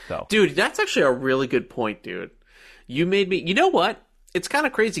that, though. Dude, that's actually a really good point, dude. You made me... You know what? It's kind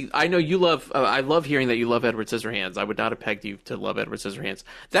of crazy. I know you love... I love hearing that you love Edward Scissorhands. I would not have pegged you to love Edward Scissorhands.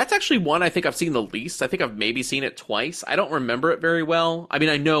 That's actually one I think I've seen the least. I think I've maybe seen it twice. I don't remember it very well. I mean,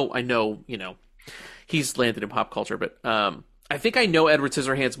 I know, you know, he's landed in pop culture, but... I think I know Edward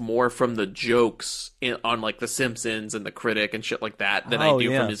Scissorhands more from the jokes on, like, The Simpsons and The Critic and shit like that than I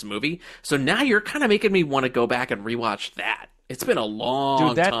do from his movie. So now you're kind of making me want to go back and rewatch that. It's been a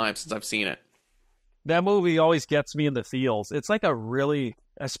long time since I've seen it. That movie always gets me in the feels. It's like a really,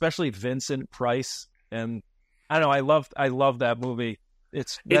 especially Vincent Price, and I don't know. I love that movie.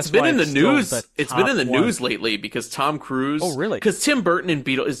 It's been in the news. It's been in the news lately because Tom Cruise. Oh, really? Because Tim Burton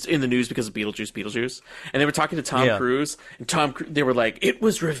is in the news because of Beetlejuice, and they were talking to Tom Cruise, and they were like, "It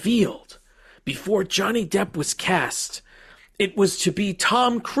was revealed before Johnny Depp was cast. It was to be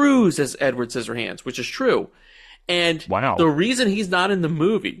Tom Cruise as Edward Scissorhands," which is true. And the reason he's not in the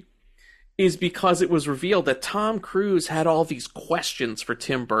movie is because it was revealed that Tom Cruise had all these questions for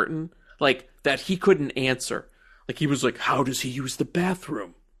Tim Burton, like, that he couldn't answer. Like, he was like, how does he use the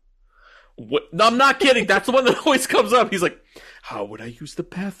bathroom? What? No, I'm not kidding. That's the one that always comes up. He's like, how would I use the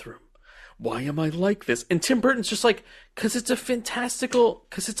bathroom? Why am I like this? And Tim Burton's just like, because it's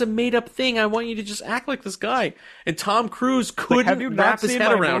a made-up thing. I want you to just act like this guy. And Tom Cruise couldn't wrap his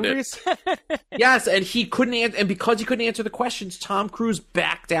head around it. Yes, and he couldn't and because he couldn't answer the questions, Tom Cruise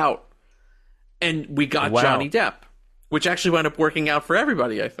backed out. And we got Johnny Depp, which actually wound up working out for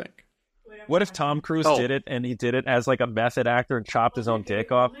everybody, I think. What if Tom Cruise did it, and he did it as, like, a method actor and chopped his own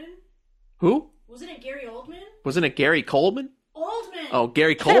dick off? Who? Wasn't it Gary Oldman? Wasn't it Gary Coleman? Oldman! Oh,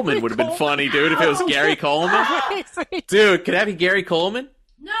 Gary Coleman would have been funny, dude, if it was Gary Coleman. Dude, could that be Gary Coleman?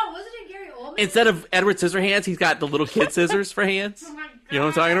 No, wasn't it Gary Oldman? Instead of Edward Scissorhands, he's got the little kid scissors for hands. Oh my God. You know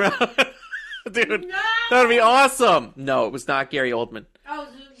what I'm talking about? Dude, that would be awesome. No, it was not Gary Oldman. Oh,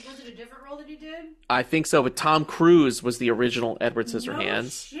 was it a different role that he did? I think so, but Tom Cruise was the original Edward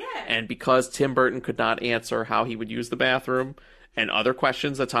Scissorhands. No shit. And because Tim Burton could not answer how he would use the bathroom and other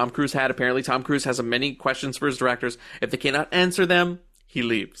questions that Tom Cruise had, apparently Tom Cruise has many questions for his directors. If they cannot answer them, he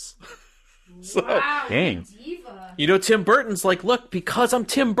leaves. So, wow, dang. Diva. You know, Tim Burton's like, look, because I'm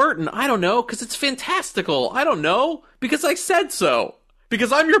Tim Burton, I don't know, because it's fantastical. I don't know, because I said so.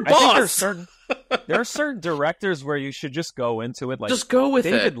 Because I'm your boss. There are certain directors where you should just go into it. Like, just go with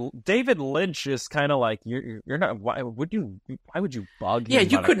it. David Lynch is kind of like, you're not. Why would you bug him? Yeah,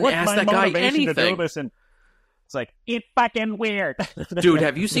 you couldn't ask that guy anything. To do this? And it's like, it's fucking weird. Dude,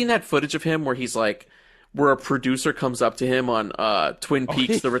 have you seen that footage of him where he's like, where a producer comes up to him on Twin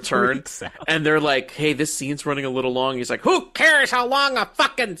Peaks: The Return, and they're like, hey, this scene's running a little long. He's like, who cares how long a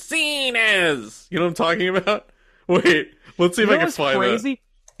fucking scene is? You know what I'm talking about? Wait, let's see if I can find that.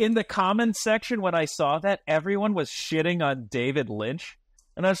 In the comments section, when I saw that, everyone was shitting on David Lynch.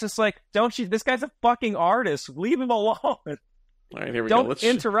 And I was just like, don't you? This guy's a fucking artist. Leave him alone. All right, here we go. Don't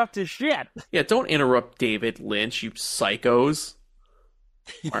interrupt his shit. Yeah, don't interrupt David Lynch, you psychos.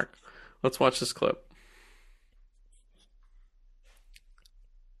 Mark, let's watch this clip.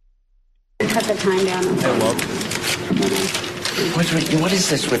 Cut the time down. I love What is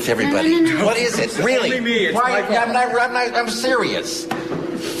this with everybody? No. What is it? Really? me. Why? I'm serious.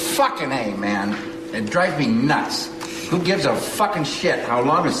 Fucking A, man. It drives me nuts. Who gives a fucking shit how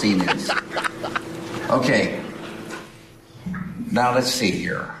long a scene is? Okay. Now let's see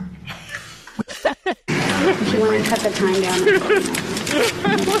here. You want to cut the time down.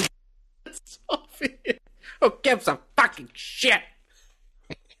 Who gives a fucking shit?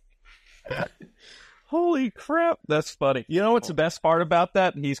 Holy crap, that's funny. You know what's the best part about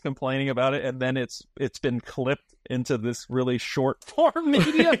that? He's complaining about it, and then it's been clipped into this really short form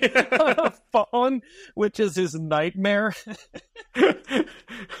media on a phone, which is his nightmare.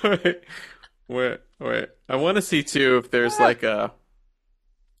 Wait. I want to see too if there's like a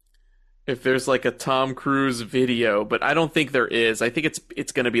Tom Cruise video, but I don't think there is. I think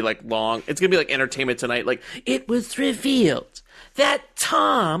it's going to be like long. It's going to be like Entertainment Tonight. Like, it was revealed that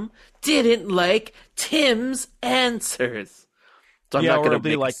Tom didn't like Tim's answers. So I'm not going to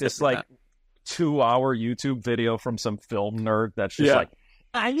be like this like 2-hour YouTube video from some film nerd that's just like,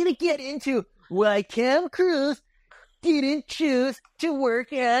 I'm going to get into why Tom Cruise didn't choose to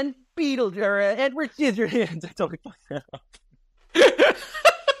work on Beetlejuice or Edward Scissorhands. I totally fucked that up.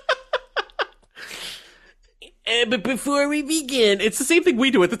 But before we begin, it's the same thing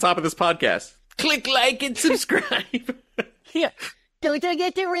we do at the top of this podcast. Click like and subscribe. Yeah. Don't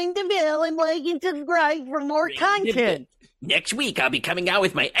forget to ring the bell and like and subscribe for more content. Next week, I'll be coming out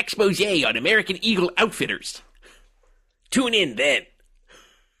with my expose on American Eagle Outfitters. Tune in then.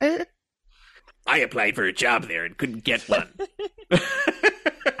 I applied for a job there and couldn't get one.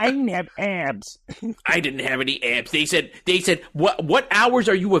 I didn't have abs. I didn't have any abs. They said, what hours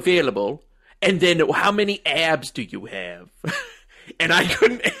are you available? And then how many abs do you have? And I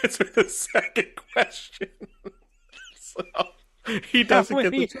couldn't answer the second question. So he doesn't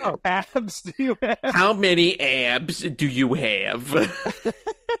get the job. Abs do you have? How many abs do you have?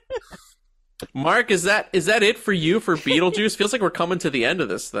 Mark, is that it for you for Beetlejuice? Feels like we're coming to the end of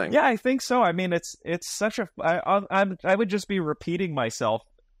this thing. Yeah, I think so. I mean, it's such a. I would just be repeating myself,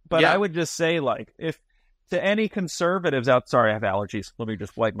 but Yeah. I would just say, like, if to any conservatives out. Sorry, I have allergies. Let me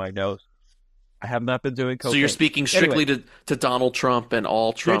just wipe my nose. I have not been doing cocaine. So you're speaking strictly Anyway, to Donald Trump and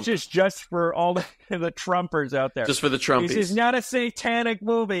all Trump. This is just for all the Trumpers out there. Just for the Trumpies. This is not a satanic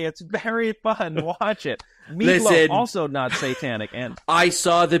movie. It's very fun. Watch it. Meatloaf, Listen. also not satanic. And I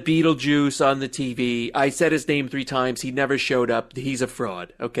saw the Beetlejuice on the TV. I said his name 3 times. He never showed up. He's a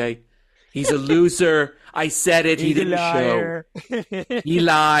fraud, okay? He's a loser. I said it. He he's a didn't liar. show. He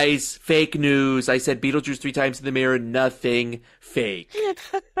lies. Fake news. I said Beetlejuice 3 times in the mirror. Nothing fake.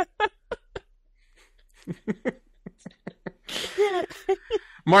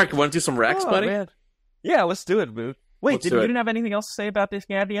 Mark, you want to do some Rex, buddy? Man. Yeah, let's do it, Boo. Wait, you didn't have anything else to say about this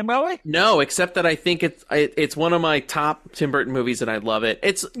goddamn movie? No, except that I think it's one of my top Tim Burton movies, and I love it.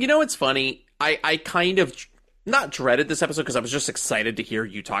 It's it's funny. I kind of not dreaded this episode because I was just excited to hear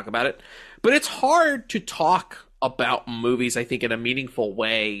you talk about it. But it's hard to talk about movies, I think, in a meaningful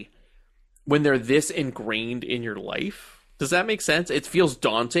way when they're this ingrained in your life. Does that make sense? It feels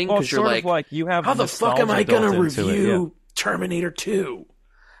daunting because you're like, you have how the fuck am I going to review it, Terminator 2?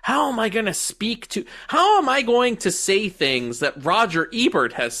 How am I going to how am I going to say things that Roger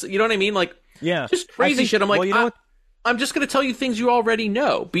Ebert has, you know what I mean? Like, just crazy shit. I'm like, I'm just going to tell you things you already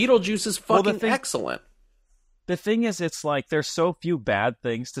know. Beetlejuice is fucking excellent. The thing is, it's like there's so few bad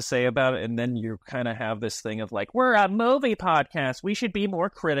things to say about it, and then you kind of have this thing of like, we're a movie podcast. We should be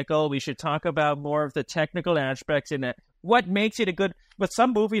more critical. We should talk about more of the technical aspects in it. What makes it a good... But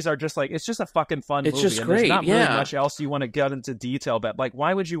some movies are just like, it's just a fucking fun movie. It's just and great, there's not really much else you want to get into detail about. Like,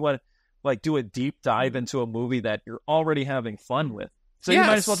 why would you want to like do a deep dive into a movie that you're already having fun with? So you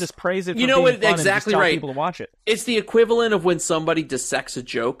might as well just praise it for being fun and just tell people to watch it. It's the equivalent of when somebody dissects a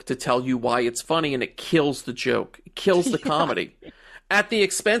joke to tell you why it's funny, and it kills the joke. It kills the comedy. At the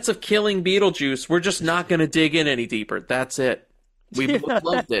expense of killing Beetlejuice, we're just not going to dig in any deeper. That's it. We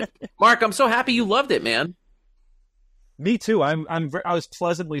loved it. Mark, I'm so happy you loved it, man. Me too. I was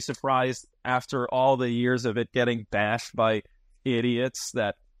pleasantly surprised after all the years of it getting bashed by idiots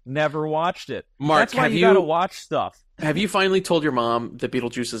that Never watched it. Mark, That's why have you you- gotta watch stuff. Have you finally told your mom that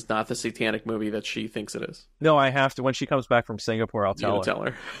Beetlejuice is not the satanic movie that she thinks it is? No, I have to. When she comes back from Singapore, I'll You gotta tell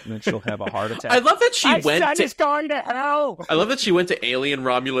her. tell her. And then she'll have a heart attack. I love that she My went son to. is going to hell. I love that she went to Alien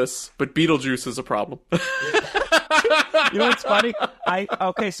Romulus, but Beetlejuice is a problem. You know what's funny?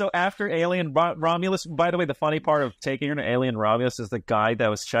 So after Alien Romulus, by the way, the funny part of taking her to Alien Romulus is the guy that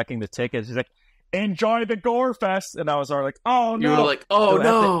was checking the tickets. He's like, "Enjoy the gore fest," and I was already like, "Oh no!" You were like, "Oh So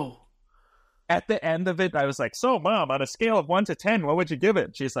no!" At the end of it, I was like, "So, Mom, on a scale of 1 to 10, what would you give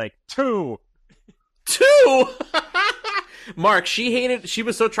it?" She's like, 2. 2. Mark, she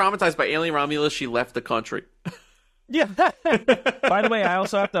was so traumatized by Alien Romulus, she left the country. Yeah. By the way, I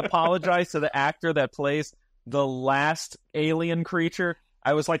also have to apologize to the actor that plays the last alien creature.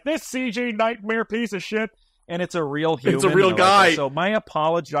 I was like, this CG nightmare piece of shit, and it's a real human. It's a real guy. So I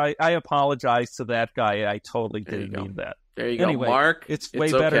apologize to that guy. I totally didn't mean that. There you go, Anyway, Mark. It's way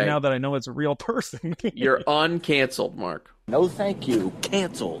better okay. now that I know it's a real person. You're uncanceled, Mark. No, thank you.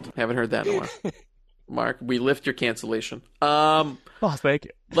 Canceled. Haven't heard that in a while. Mark, we lift your cancellation. Oh, thank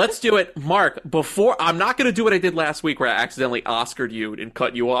you. Let's do it. Mark, I'm not going to do what I did last week where I accidentally Oscared you and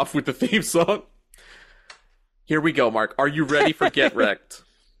cut you off with the theme song. Here we go, Mark. Are you ready for Get Wrecked?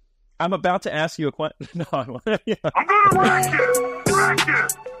 I'm about to ask you a question. No, yeah. I'm gonna wreck it! Wreck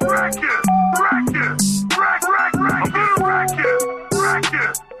it! Wreck it! Wreck it! Wreck, wreck, wreck I'm gonna wreck it! Wreck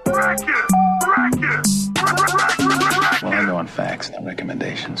it! Wreck it! Wreck it! Wreck Well, I go on facts, not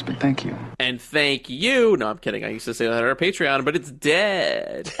recommendations, but thank you. And thank you. No, I'm kidding. I used to say that on our Patreon, but it's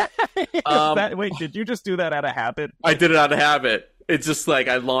dead. Wait, did you just do that out of habit? I did it out of habit. It's just like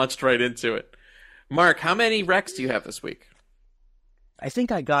I launched right into it. Mark, how many Recs do you have this week? I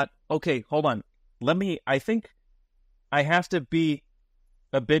think I got... Okay, hold on. I think I have to be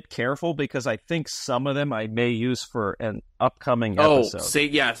a bit careful because I think some of them I may use for an upcoming episode.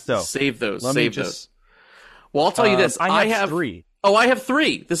 Save those. Save those. Well, I'll tell you this. I have 3. Oh, I have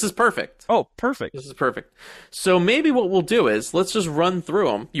 3. This is perfect. Oh, perfect. This is perfect. So maybe what we'll do is let's just run through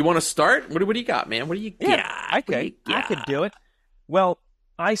them. You want to start? What do you got, man? What do you got? I could do it. Well,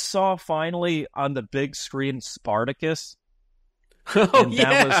 I saw finally on the big screen Spartacus. And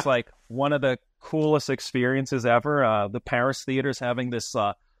that was like one of the coolest experiences ever. The Paris theaters having this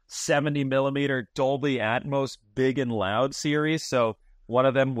 70 millimeter Dolby Atmos big and loud series. So one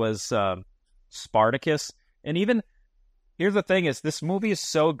of them was Spartacus. And even here's the thing is this movie is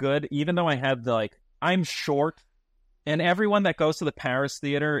so good, even though I had I'm short, and everyone that goes to the Paris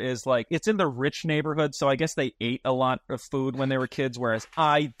theater is like, it's in the rich neighborhood, so I guess they ate a lot of food when they were kids, whereas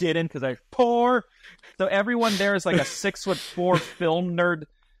I didn't because I'm poor. So everyone there is like a 6'4" film nerd,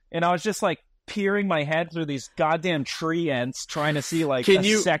 and I was just like peering my head through these goddamn tree ends trying to see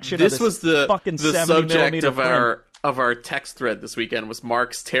section this of this was the fucking subject of print. our text thread this weekend was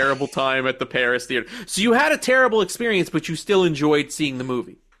Mark's terrible time at the Paris theater. So you had a terrible experience, but you still enjoyed seeing the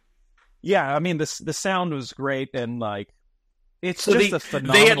movie. Yeah, I mean the sound was great, and it's so just a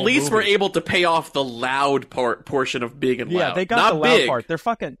phenomenal they at least movie. were able to pay off the loud portion of big and loud. Yeah, they got Not the loud big. part. They're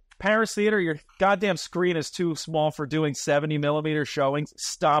fucking Paris theater. Your goddamn screen is too small for doing 70 millimeter showings.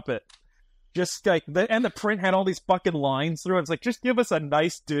 Stop it. Just and the print had all these fucking lines through it. It's like, just give us a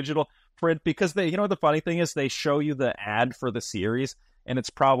nice digital print, because the funny thing is they show you the ad for the series, and it's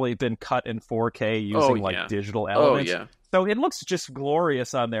probably been cut in 4K using digital elements. Oh, yeah. So it looks just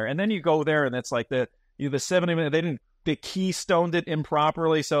glorious on there. And then you go there, and it's like the 70 minute. They keystoned it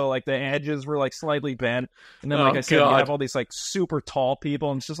improperly, so the edges were slightly bent. And then, I said, you have all these super tall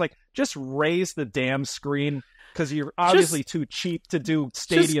people, and it's just just raise the damn screen, because you're obviously too cheap to do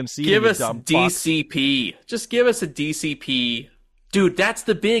stadium seating. Give us dumb DCP. Fuck. Just give us a DCP. Dude, that's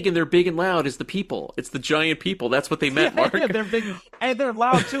the big, and they're big and loud is the people. It's the giant people. That's what they meant, Mark. Yeah, they're big, and they're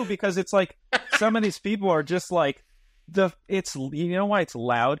loud too, because it's some of these people are just it's, you know why it's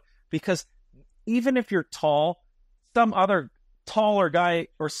loud? Because even if you're tall, some other taller guy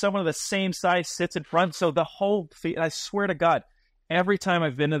or someone of the same size sits in front. So the whole, I swear to God, every time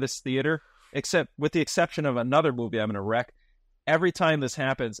I've been to this theater, except with the exception of another movie I'm going to wreck, every time this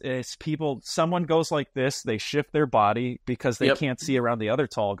happens, it's someone goes like this, they shift their body because they can't see around the other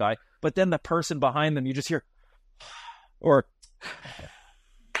tall guy. But then the person behind them, you just hear, or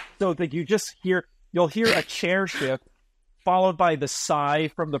so that you'll hear a chair shift followed by the sigh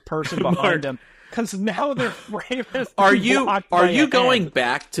from the person behind them. Because now their frame is. Are you going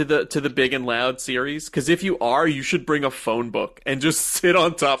back to the big and loud series? Because if you are, you should bring a phone book and just sit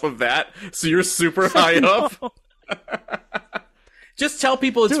on top of that, so you're super high up. Just tell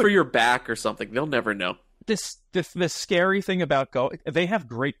people it's for your back or something. They'll never know. The scary thing about they have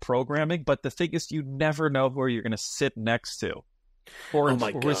great programming, but the thing is, you never know who you're going to sit next to. or Oh my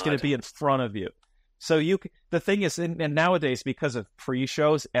it's going God. to be in front of you. So the thing is, and nowadays, because of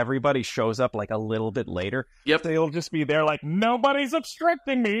pre-shows, everybody shows up like a little bit later. Yep. They'll just be there like, nobody's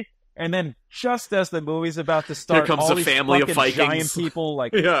obstructing me. And then just as the movie's about to start, comes all a these family of fucking giant Vikings. people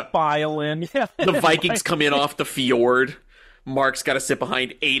like Yeah. file in. Yeah. The Vikings come in off the fjord. Mark's got to sit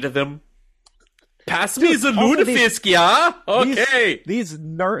behind 8 of them. Pass me the also lutefisk, yeah? Okay. These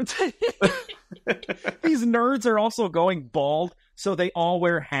nerds... These nerds are also going bald, so they all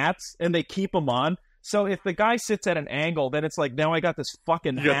wear hats, and they keep them on. So if the guy sits at an angle, then it's like, now I got this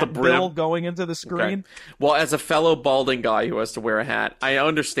fucking You got hat the brim. bill going into the screen. Okay. Well, as a fellow balding guy who has to wear a hat, I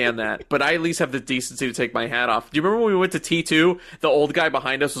understand that, but I at least have the decency to take my hat off. Do you remember when we went to T2? The old guy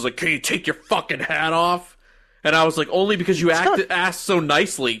behind us was like, "Can you take your fucking hat off?" And I was like, "Only because you asked so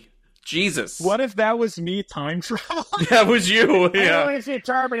nicely." Jesus. What if that was me time travel? That was you. Yeah. I see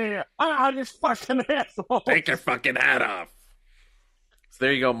Terminator. I'm just fucking asshole. Take your fucking hat off. So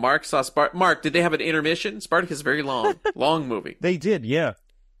there you go. Mark saw Mark, did they have an intermission? Spartacus is very long. Long movie. They did, yeah.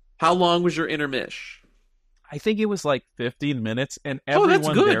 How long was your intermish? I think it was like 15 minutes, and Oh, that's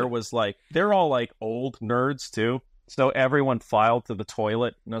everyone good. there was like, they're all like old nerds too. So everyone filed to the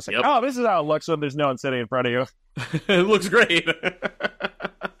toilet, and I was like, Yep. oh, this is how it looks when there's no one sitting in front of you. It looks great.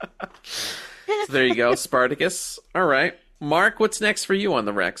 So there you go, Spartacus. All right. Mark, what's next for you on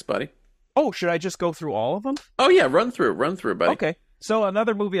the Rex, buddy? Oh, should I just go through all of them? Oh, yeah, run through, buddy. Okay. So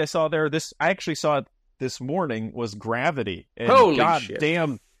another movie I saw there, I actually saw it this morning, was Gravity. And Holy God shit.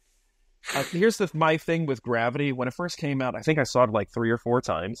 damn. Here's my thing with Gravity. When it first came out, I think I saw it like 3 or 4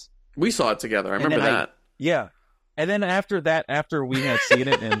 times. We saw it together. I And remember then that. Yeah. And then after that, after we had seen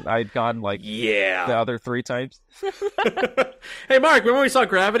it, and I'd gone like Yeah. the other 3 times. Hey, Mark, remember when we saw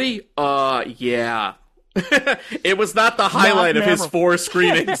Gravity? Yeah. It was not the highlight of his memorable. 4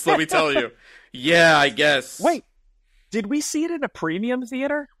 screenings, let me tell you. Yeah, I guess. Wait, did we see it in a premium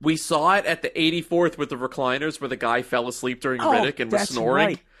theater? We saw it at the 84th with the recliners where the guy fell asleep during Oh, Riddick and was that's snoring.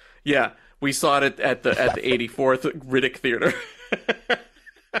 right. Yeah, we saw it at the 84th Riddick Theater.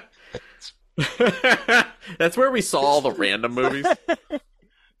 That's where we saw all the random movies.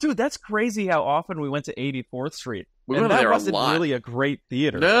 Dude, that's crazy how often we went to 84th Street. We and went that there a wasn't lot. really a great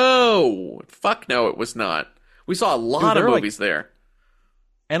theater. No! Fuck no, it was not. We saw a lot Dude, of they're movies there.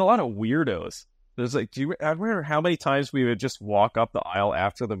 And a lot of weirdos. There's like, I remember how many times we would just walk up the aisle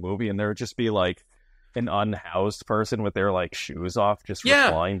after the movie, and there would just be like an unhoused person with their like shoes off, just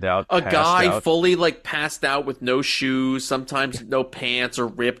reclined out. A passed guy out. fully like passed out with no shoes, sometimes no pants or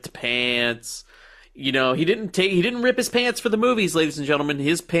ripped pants. You know, he didn't rip his pants for the movies, ladies and gentlemen.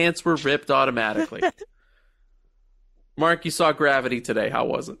 His pants were ripped automatically. Mark, you saw Gravity today. How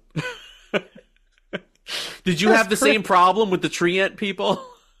was it? Did you have the same problem with the tree ant people?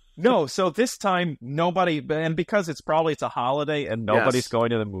 No, so this time nobody, and because it's a holiday and nobody's Yes. going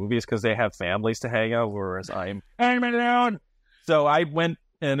to the movies because they have families to hang out, whereas I'm hanging down. So I went,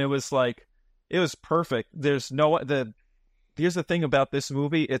 and it was perfect. Here's the thing about this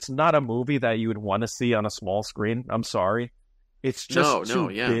movie: it's not a movie that you would want to see on a small screen. I'm sorry, it's just too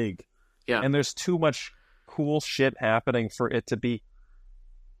big, Yeah. and there's too much cool shit happening for it to be.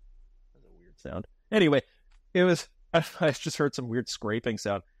 That's a weird sound. Anyway, it was. I just heard some weird scraping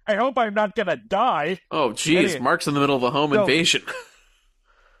sound. I hope I'm not gonna die. Oh, jeez, Anyway, Mark's in the middle of a home so- invasion.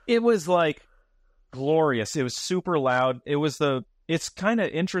 It was like glorious. It was super loud. It's kind of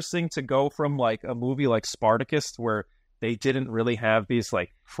interesting to go from like a movie like Spartacus where they didn't really have these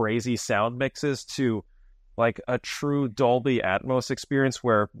like crazy sound mixes to like a true Dolby Atmos experience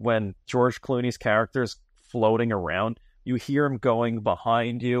where when George Clooney's character is floating around, you hear him going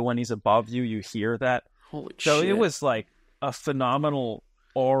behind you. When he's above you, you hear that. Holy So shit. it was like a phenomenal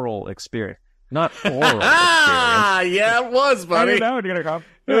oral experience. Not oral experience. Ah, yeah, it was, buddy. I don't know you're gonna come.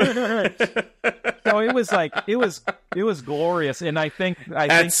 So it was like it was glorious, and I think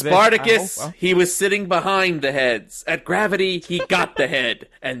At Spartacus, that, he was sitting behind the heads. At Gravity, he got the head.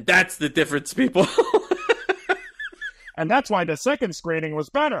 And that's the difference, people. and that's why the second screening was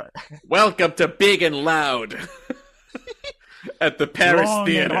better. Welcome to Big and Loud. At the Paris Long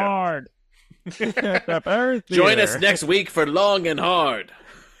Theater. and hard. The Paris Join Theater. us next week for Long and Hard.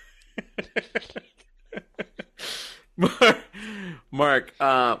 Mark,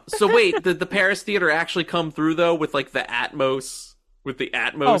 so wait, did the Paris Theater actually come through though with like the Atmos,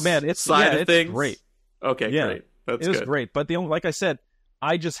 Oh man, it's side of it's things? great. Okay, Yeah, great. That's it was good. great, but like I said,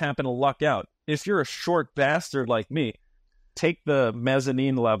 I just happen to luck out. If you're a short bastard like me, take the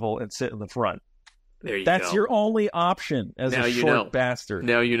mezzanine level and sit in the front. There you That's go. your only option as Now a you short know. bastard.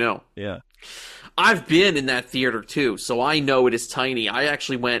 Now you know. Yeah. I've been in that theater too, so I know it is tiny. I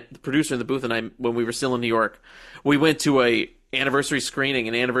actually went, the producer in the booth and I, when we were still in New York, we went to anniversary screening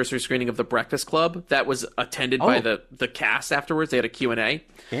of The Breakfast Club that was attended by the cast afterwards. They had a Q&A.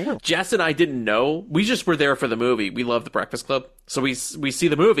 Damn. Jess and I didn't know. We just were there for the movie. We love The Breakfast Club. So we see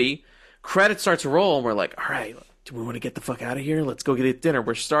the movie, credits starts to roll, and we're like, all right, do we want to get the fuck out of here? Let's go get dinner.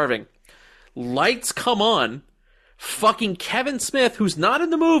 We're starving. Lights come on. Fucking Kevin Smith, who's not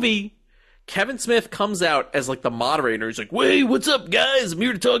in the movie, Kevin Smith comes out as like the moderator. He's like, "Wait, what's up, guys? I'm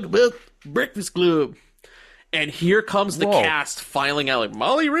here to talk about Breakfast Club." And here comes the cast filing out, like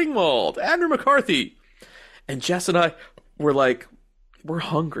Molly Ringwald, Andrew McCarthy. And Jess and I were like, we're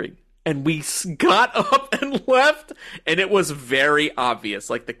hungry. And we got up and left, and it was very obvious.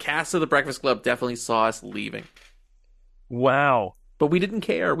 Like, the cast of The Breakfast Club definitely saw us leaving. Wow. But we didn't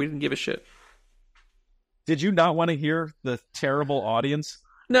care. We didn't give a shit. Did you not want to hear the terrible audience?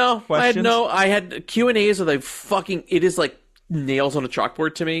 No, questions? I had Q&As where it is like nails on a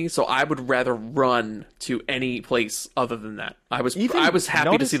chalkboard to me, so I would rather run to any place other than that. I was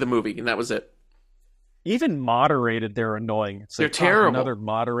happy to see the movie, and that was it. Even moderated, they're annoying. It's they're like, terrible. Another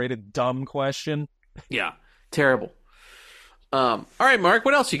moderated dumb question. Yeah, terrible. All right, Mark,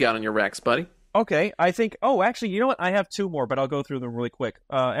 what else you got on your Rex, buddy? Okay, I think... Oh, actually, you know what? I have two more, but I'll go through them really quick.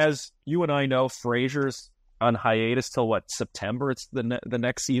 As you and I know, Frasier's on hiatus till, September? It's the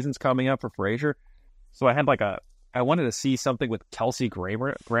next season's coming up for Frasier. So I had I wanted to see something with Kelsey Grammer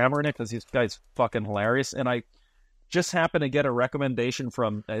in it, because this guy's fucking hilarious. And I just happened to get a recommendation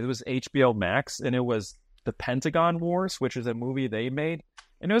from... It was HBO Max, and it was The Pentagon Wars, which is a movie they made.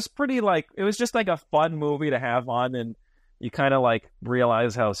 And it was pretty, it was just, a fun movie to have on, and you kind of,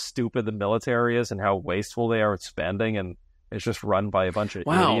 realize how stupid the military is and how wasteful they are at spending, and it's just run by a bunch of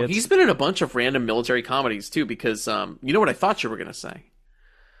idiots. He's been in a bunch of random military comedies, too, because, you know what I thought you were going to say?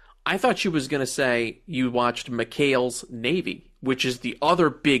 I thought you was going to say you watched McHale's Navy, which is the other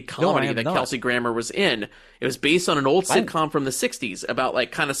big comedy that Kelsey Grammer was in. It was based on an old sitcom from the 60s about,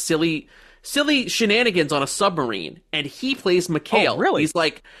 kind of silly shenanigans on a submarine, and he plays McHale. Oh, really?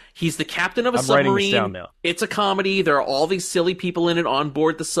 He's the captain of a I'm submarine. writing this down now. It's a comedy. There are all these silly people in it on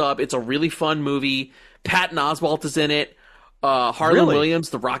board the sub. It's a really fun movie. Patton Oswalt is in it. Harlan Williams,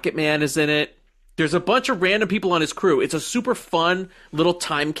 the Rocket Man, is in it. There's a bunch of random people on his crew. It's a super fun little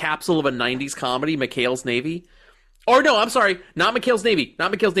time capsule of a 90s comedy, McHale's Navy. Or no, I'm sorry, not McHale's Navy.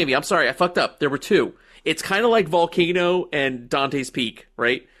 Not McHale's Navy. I'm sorry, I fucked up. There were two. It's kind of like Volcano and Dante's Peak,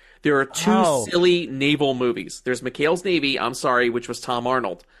 right? There are two silly naval movies. There's McHale's Navy, I'm sorry, which was Tom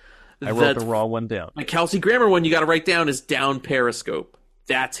Arnold. I wrote the wrong one down. The Kelsey Grammer one you got to write down is Down Periscope.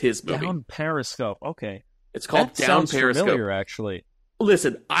 That's his movie. Down Periscope, okay. It's called that Down sounds Periscope. Familiar, actually.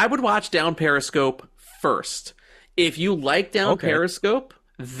 Listen, I would watch Down Periscope first. If you like Down Periscope,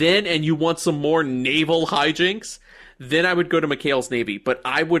 and you want some more naval hijinks, then I would go to McHale's Navy. But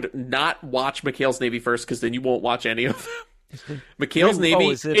I would not watch McHale's Navy first, because then you won't watch any of them. McHale's Navy,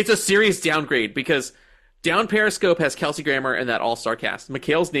 it's a serious downgrade, because Down Periscope has Kelsey Grammer and that all-star cast.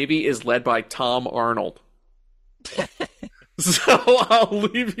 McHale's Navy is led by Tom Arnold. So I'll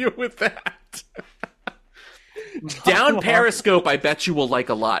leave you with that. Down Periscope, I bet you will like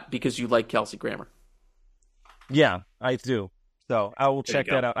a lot, because you like Kelsey Grammer. Yeah, I do. So I will check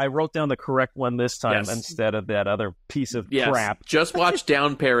that out. I wrote down the correct one this time instead of that other piece of crap. Just watch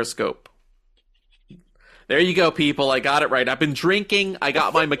Down Periscope. There you go, people. I got it right. I've been drinking. I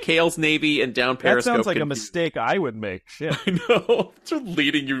got my McHale's Navy and Down Periscope. That sounds like a mistake I would make. Shit. I know. Just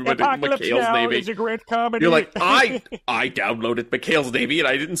leading you into Apocalypse McHale's Now Navy. is a great comedy. You're like, I downloaded McHale's Navy and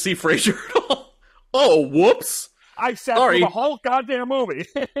I didn't see Frasier at all. Oh, whoops. I sat through the whole goddamn movie.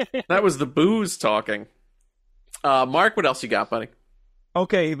 That was the booze talking. Mark, what else you got, buddy?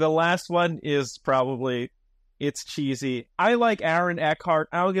 Okay, the last one is probably... It's cheesy. I like Aaron Eckhart.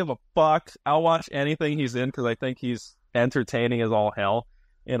 I don't give a fuck. I'll watch anything he's in because I think he's entertaining as all hell,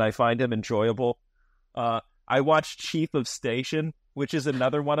 and I find him enjoyable. I watched Chief of Station, which is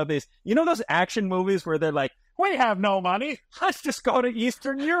another one of these. You know those action movies where they're like, we have no money. Let's just go to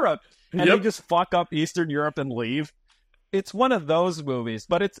Eastern Europe. And they just fuck up Eastern Europe and leave. It's one of those movies,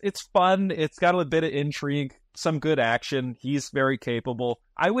 but it's fun. It's got a bit of intrigue, some good action. He's very capable.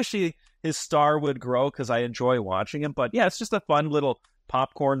 I wish his star would grow because I enjoy watching him. But yeah, it's just a fun little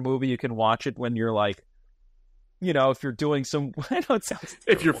popcorn movie. You can watch it when you're like, if you're doing some... I know it sounds terrible,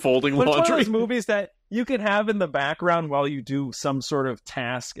 if you're folding laundry. It's one of those movies that you can have in the background while you do some sort of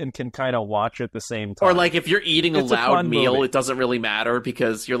task and can kind of watch at the same time. Or like if you're eating a loud meal, it doesn't really matter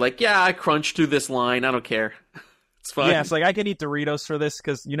because you're like, yeah, I crunched through this line. I don't care. It's fun. Yeah, it's like I can eat Doritos for this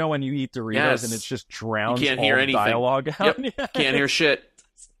because when you eat Doritos and it's just drowns you can't hear anything. dialogue out. Yep. Can't hear shit.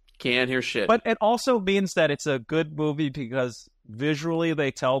 Can't hear shit. But it also means that it's a good movie because visually they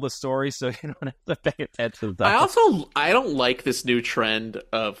tell the story, so you don't have to pay attention to that. I don't like this new trend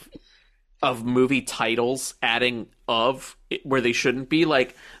of movie titles adding of where they shouldn't be.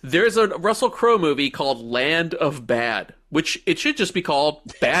 Like, there's a Russell Crowe movie called Land of Bad, which it should just be called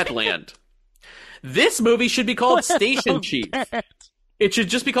Badland. This movie should be called Station Chief. It should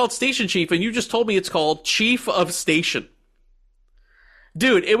just be called Station Chief, and you just told me it's called Chief of Station.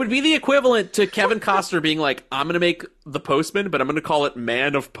 Dude, it would be the equivalent to Kevin Costner being like, I'm going to make The Postman, but I'm going to call it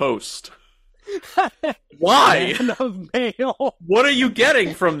Man of Post. Why? Man of Mail. What are you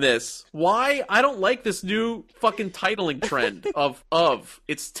getting from this? Why? I don't like this new fucking titling trend of.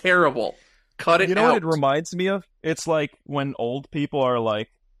 It's terrible. Cut it out. You know what it reminds me of? It's like when old people are like,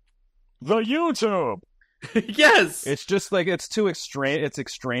 the YouTube. Yes. It's just like, it's too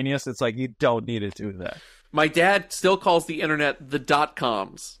extraneous. It's like, you don't need to do that. My dad still calls the internet the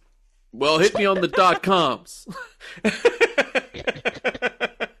 .coms. Well, hit me on the .coms.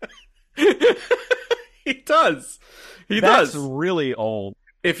 He does. That's really old.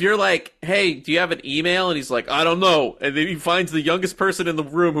 If you're like, hey, do you have an email? And he's like, I don't know. And then he finds the youngest person in the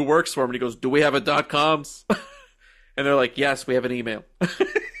room who works for him, and he goes, do we have a .coms? And they're like, yes, we have an email.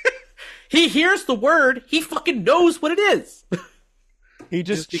 He hears the word. He fucking knows what it is. He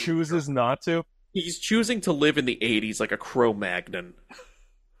just chooses not to. He's choosing to live in the 80s like a Cro-Magnon.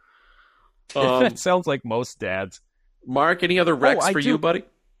 That sounds like most dads. Mark, any other recs for you, buddy?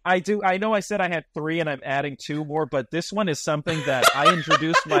 I do. I know I said I had 3 and I'm adding 2 more, but this one is something that I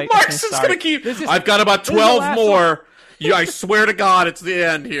introduced my... Mark's just going to keep... I've got about 12 more. I swear to God, it's the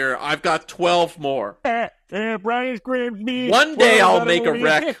end here. I've got 12 more. Brian screams me. One day I'll make a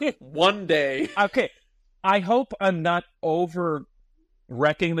rec. One day. Okay. I hope I'm not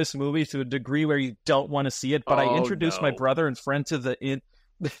wrecking this movie to a degree where you don't want to see it, but I introduced my brother and friend to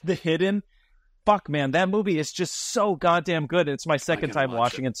the Hidden. Fuck, man, that movie is just so goddamn good. It's my second time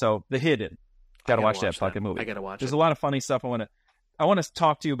watching it, so The Hidden. Gotta watch that fucking movie. I gotta watch it. There's a lot of funny stuff I want to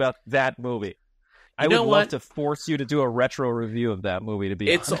talk to you about that movie. I would love to force you to do a retro review of that movie, to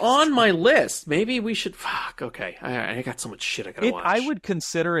be honest. It's on my list. Maybe we should... Fuck, okay. I got so much shit I gotta watch. I would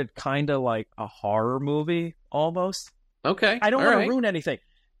consider it kind of like a horror movie, almost. Okay. I don't want to ruin anything.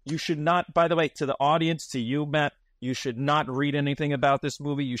 You should not, by the way, to the audience, to you, Matt, you should not read anything about this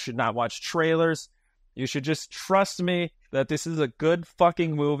movie. You should not watch trailers. You should just trust me that this is a good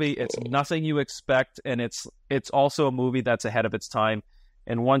fucking movie. It's nothing you expect, and it's also a movie that's ahead of its time.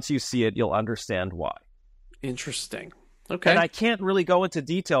 And once you see it, you'll understand why. Interesting. Okay. And I can't really go into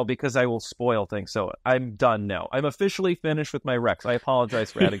detail because I will spoil things, so I'm done now. I'm officially finished with my recs. I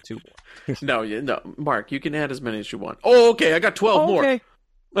apologize for adding 2 more. No, Mark, you can add as many as you want. Oh, okay, I got 12 more. Yeah.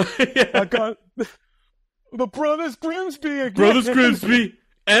 I got the Brothers Grimsby again. Brothers Grimsby.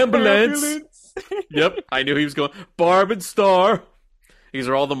 Ambulance. Yep, I knew he was going. Barb and Star. These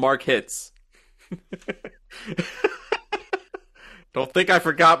are all the Mark hits. Don't think I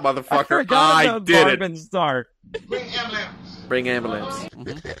forgot, motherfucker. I did Barb and Star. Bring ambulance.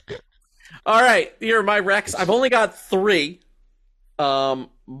 Mm-hmm. All right, here are my recs. I've only got 3.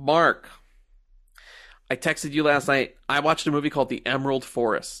 Mark, I texted you last night. I watched a movie called The Emerald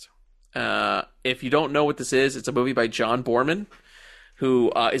Forest. If you don't know what this is, it's a movie by John Boorman,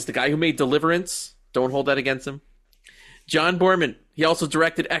 who is the guy who made Deliverance. Don't hold that against him. John Boorman. He also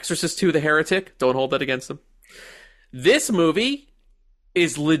directed Exorcist II: The Heretic. Don't hold that against him. This movie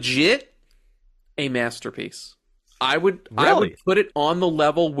is legit a masterpiece. I would put it on the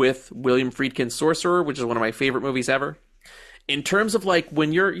level with William Friedkin's Sorcerer, which is one of my favorite movies ever. In terms of like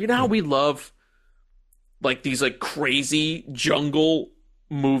when you know how we love like these like crazy jungle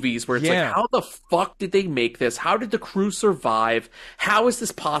movies where it's like, how the fuck did they make this? How did the crew survive? How is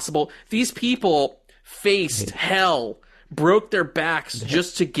this possible? These people faced hell, broke their backs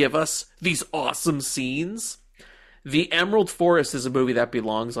just to give us these awesome scenes. The Emerald Forest is a movie that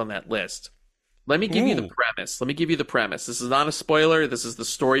belongs on that list. Let me give you the premise. This is not a spoiler. This is the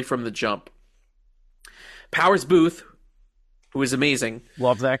story from the jump. Powers Booth, who is amazing.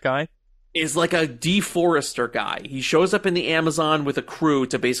 Love that guy. Is like a deforester guy. He shows up in the Amazon with a crew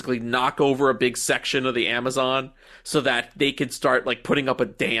to basically knock over a big section of the Amazon so that they can start like putting up a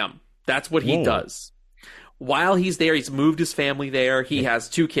dam. That's what he does. While he's there, he's moved his family there. He has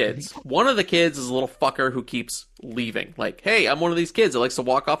 2 kids. One of the kids is a little fucker who keeps leaving. Like, hey, I'm one of these kids that likes to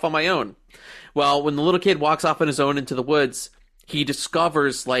walk off on my own. Well, when the little kid walks off on his own into the woods, he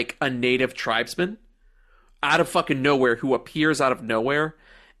discovers like a native tribesman out of fucking nowhere who appears out of nowhere,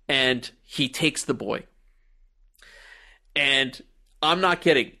 and he takes the boy. And I'm not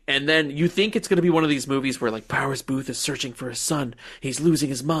kidding. And then you think it's going to be one of these movies where, like, Powers Booth is searching for his son. He's losing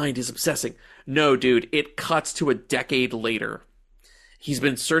his mind. He's obsessing. No, dude. It cuts to a decade later. He's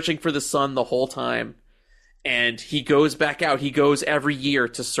been searching for the son the whole time. And he goes back out. He goes every year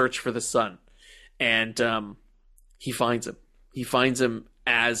to search for the son. And he finds him. He finds him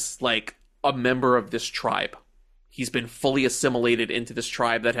as, like, a member of this tribe. He's been fully assimilated into this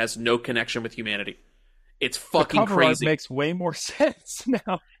tribe that has no connection with humanity. It's fucking the cover crazy. Art makes way more sense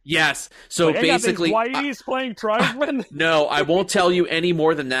now. Yes. So like, basically, whiteies playing tribesmen. No, I won't tell you any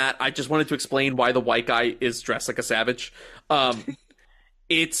more than that. I just wanted to explain why the white guy is dressed like a savage.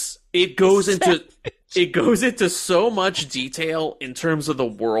 It goes into so much detail in terms of the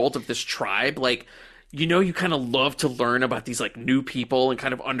world of this tribe. Like, you know, you kind of love to learn about these, like, new people and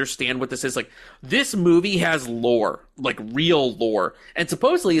kind of understand what this is. Like, this movie has lore, like, real lore. And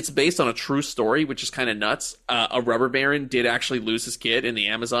supposedly it's based on a true story, which is kind of nuts. A rubber baron did actually lose his kid in the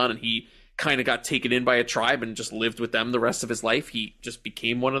Amazon, and he kind of got taken in by a tribe and just lived with them the rest of his life. He just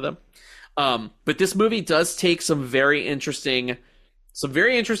became one of them. But this movie does take some very interesting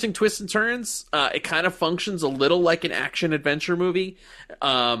twists and turns. It kind of functions a little like an action-adventure movie.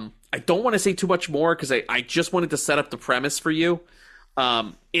 I don't want to say too much more because I just wanted to set up the premise for you.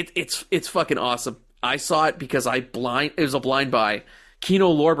 It's fucking awesome. I saw it because it was a blind buy. Kino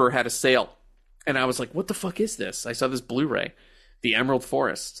Lorber had a sale, and I was like, what the fuck is this? I saw this Blu-ray, The Emerald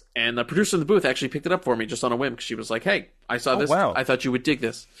Forest, and the producer in the booth actually picked it up for me just on a whim because she was like, hey, I saw this. Wow. I thought you would dig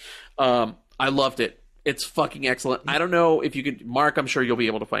this. I loved it. It's fucking excellent. I don't know if you could, Mark, I'm sure you'll be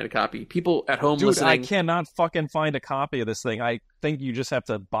able to find a copy. People at home listening. I cannot fucking find a copy of this thing. I think you just have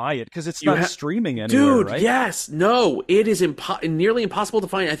to buy it because it's not streaming anywhere, right? Yes. No, it is nearly impossible to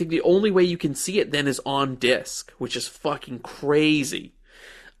find. I think the only way you can see it then is on disc, which is fucking crazy.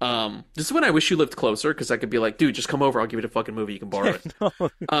 This is when I wish you lived closer because I could be like, dude, just come over. I'll give you the fucking movie. You can borrow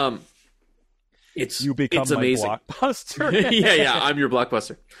it. It's amazing. Blockbuster. yeah. I'm your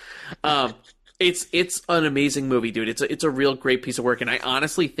Blockbuster. It's an amazing movie, dude. It's a real great piece of work, and I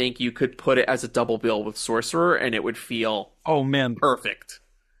honestly think you could put it as a double bill with Sorcerer, and it would feel perfect.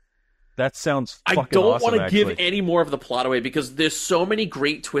 That sounds fucking I don't awesome, want to give any more of the plot away because there's so many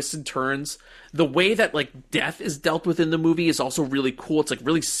great twists and turns. The way that, like, death is dealt with in the movie is also really cool. It's, like,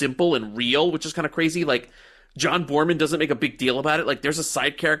 really simple and real, which is kind of crazy. Like, John Boorman doesn't make a big deal about it. Like, there's a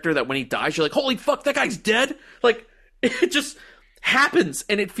side character that when he dies, you're like, holy fuck, that guy's dead. Like, it just happens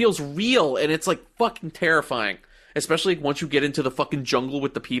and it feels real and it's, like, fucking terrifying. Especially once you get into the fucking jungle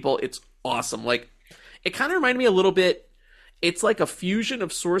with the people. It's awesome. Like, it kind of reminded me a little bit. It's like a fusion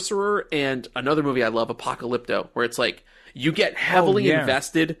of Sorcerer and another movie I love, Apocalypto, where it's like you get heavily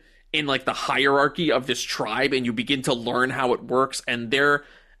invested in, like, the hierarchy of this tribe and you begin to learn how it works, and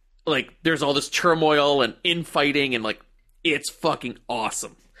there's all this turmoil and infighting, and, like, it's fucking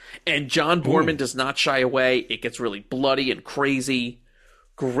awesome. And John Boorman does not shy away. It gets really bloody and crazy.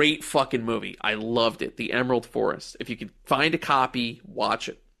 Great fucking movie. I loved it. The Emerald Forest. If you could find a copy, watch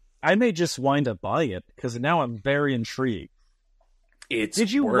it. I may just wind up buying it because now I'm very intrigued.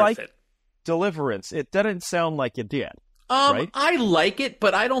 Did you like it? Deliverance? It didn't sound like you did. Right? I like it,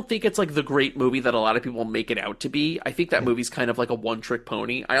 but I don't think it's, like, the great movie that a lot of people make it out to be. I think that movie's kind of like a one-trick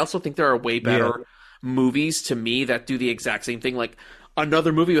pony. I also think there are way better movies to me that do the exact same thing. Like,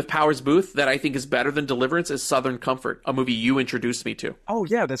 another movie with Powers Booth that I think is better than Deliverance is Southern Comfort, a movie you introduced me to. Oh,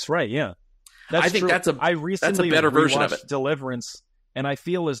 yeah, that's right, yeah. I think I recently better version of it. Deliverance, and I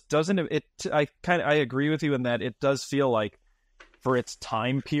feel I agree with you in that it does feel like for its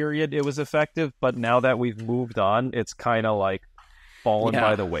time period it was effective, but now that we've moved on, it's kind of like fallen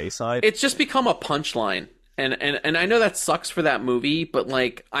by the wayside. It's just become a punchline. And I know that sucks for that movie, but,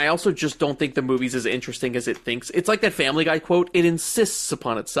 like, I also just don't think the movie's as interesting as it thinks. It's like that Family Guy quote, it insists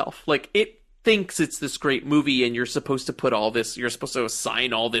upon itself. Like, it thinks it's this great movie and you're supposed to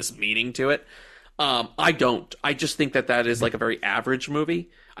assign all this meaning to it. I don't. I just think that is, like, a very average movie.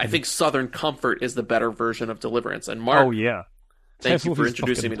 I think Southern Comfort is the better version of Deliverance. And Mark, thank you for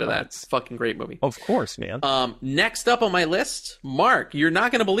introducing me to that. It's a fucking great movie. Of course, man. Next up on my list, Mark, you're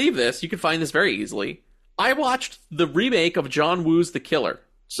not going to believe this. You can find this very easily. I watched the remake of John Woo's The Killer.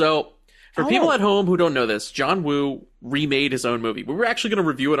 So, for people at home who don't know this, John Woo remade his own movie. We were actually going to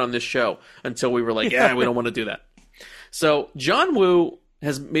review it on this show until we were like, we don't want to do that. So, John Woo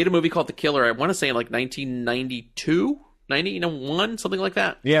has made a movie called The Killer, I want to say in, like, 1992, 1991, something like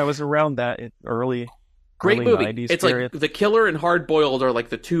that. Yeah, it was around that early Great movie. 90s It's period. like The Killer and Hard Boiled are, like,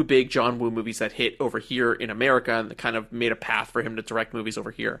 the two big John Woo movies that hit over here in America and that kind of made a path for him to direct movies over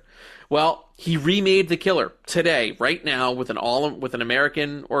here. Well, he remade The Killer today, right now, with an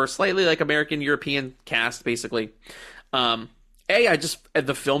American or slightly like American European cast, basically. And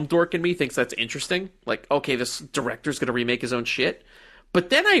the film dork in me thinks that's interesting. Like, okay, this director's going to remake his own shit. But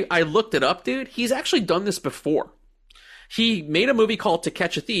then I looked it up, dude. He's actually done this before. He made a movie called To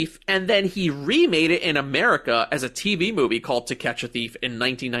Catch a Thief, and then he remade it in America as a TV movie called To Catch a Thief in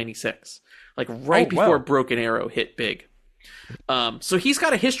 1996. Like, right before Broken Arrow hit big. So he's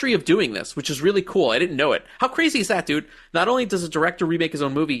got a history of doing this, which is really cool. I didn't know it. How crazy is that, dude? Not only does a director remake his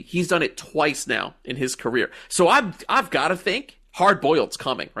own movie, he's done it twice now in his career. So I've got to think Hard Boiled's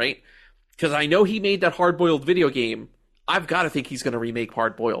coming, right? Because I know he made that Hard Boiled video game. I've got to think he's going to remake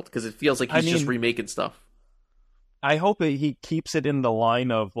Hard Boiled because it feels like he's just remaking stuff. I hope that he keeps it in the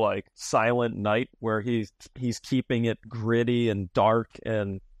line of like Silent Night, where he's keeping it gritty and dark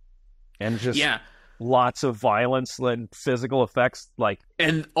and just lots of violence and physical effects. Like,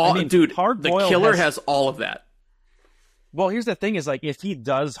 and dude, the Killer has all of that. Well, here's the thing: is like if he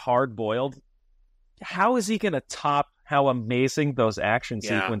does Hard Boiled, how is he going to top how amazing those action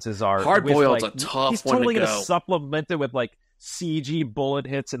sequences are? Hard Boiled's a tough he's one totally to go. Gonna supplement it with like CG bullet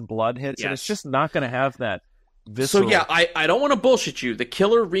hits and blood hits, and it's just not going to have that. Visceral. So yeah, I don't want to bullshit you. The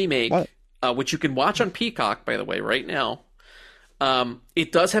Killer remake, which you can watch on Peacock, by the way, right now,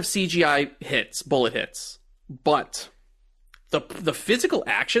 it does have CGI hits, bullet hits, but the physical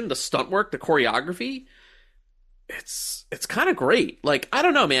action, the stunt work, the choreography, it's kind of great. Like, I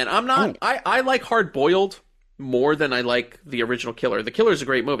don't know, man. I like Hard Boiled more than I like the original Killer. The Killer is a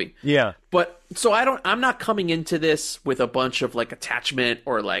great movie. Yeah. But so I'm not coming into this with a bunch of like attachment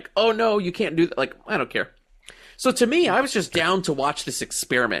or like, oh no, you can't do that. Like, I don't care. So to me, I was just down to watch this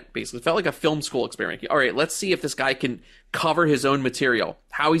experiment, basically. It felt like a film school experiment. All right, let's see if this guy can cover his own material.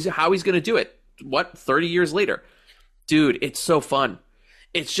 How he's going to do it. 30 years later? Dude, it's so fun.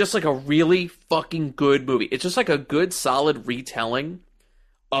 It's just like a really fucking good movie. It's just like a good, solid retelling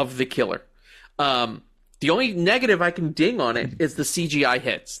of The Killer. The only negative I can ding on it is the CGI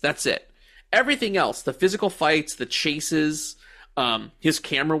hits. That's it. Everything else, the physical fights, the chases, his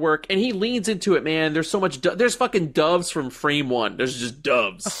camera work, and he leans into it, man. There's so much there's fucking doves from frame one. There's just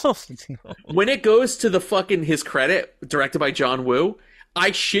doves. When it goes to the fucking his credit, directed by John Woo,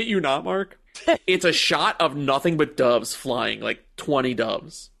 I shit you not, Mark, it's a shot of nothing but doves flying, like 20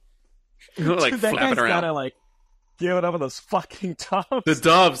 doves. Like dude, that flapping guy's around. Gotta, like, give it up with those fucking doves. The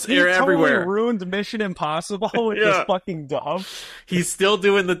doves are everywhere. Totally ruined Mission Impossible with this fucking dove. He's still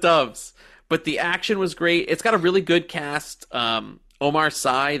doing the doves. But the action was great. It's got a really good cast. Omar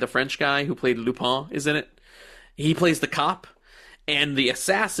Sy, the French guy who played Lupin, is in it. He plays the cop. And the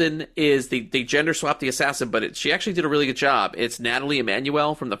assassin is... They gender swapped the assassin, but she actually did a really good job. It's Natalie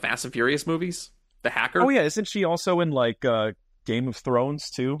Emmanuel from the Fast and Furious movies. The hacker. Oh, yeah. Isn't she also in, like, Game of Thrones,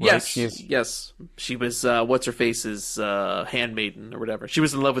 too? Right? Yes. She was, what's-her-face's handmaiden or whatever. She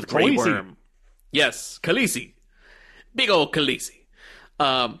was in love with Grey Worm. Yes, Khaleesi. Big old Khaleesi.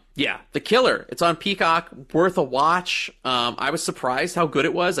 The Killer. It's on Peacock. Worth a watch. I was surprised how good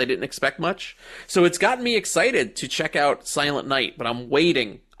it was. I didn't expect much. So it's gotten me excited to check out Silent Night, but I'm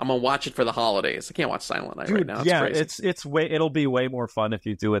waiting. I'm gonna watch it for the holidays. I can't watch Silent Night right now. It's crazy. It'll be way more fun if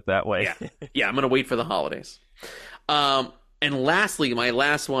you do it that way. Yeah, I'm gonna wait for the holidays. And lastly, my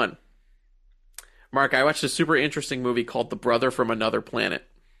last one. Mark, I watched a super interesting movie called The Brother from Another Planet.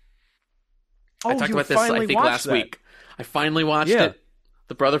 I talked about this, I think, last week. I finally watched it.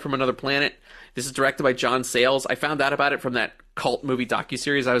 The Brother from Another Planet. This is directed by John Sayles. I found out about it from that cult movie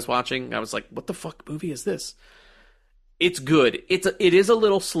docuseries I was watching. I was like, what the fuck movie is this? It's good. It is a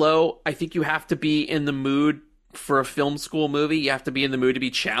little slow. I think you have to be in the mood for a film school movie. You have to be in the mood to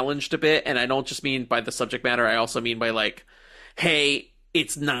be challenged a bit. And I don't just mean by the subject matter. I also mean by like, hey,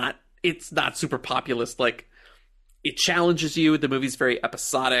 it's not super populist. Like, it challenges you. The movie's very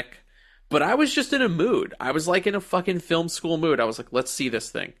episodic. But I was just in a mood. I was like in a fucking film school mood. I was like, let's see this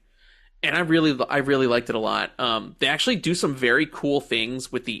thing. And I really liked it a lot. They actually do some very cool things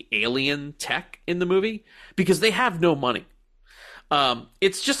with the alien tech in the movie because they have no money.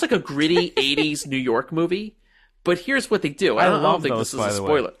 It's just like a gritty 80s New York movie. But here's what they do. I don't think this is a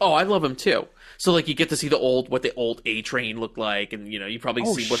spoiler. Oh, I love them too. So like you get to see what the old A train looked like, and you probably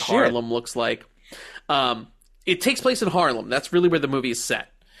see what Harlem looks like. It takes place in Harlem. That's really where the movie is set.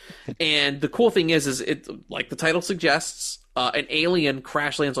 And the cool thing is it, like the title suggests, an alien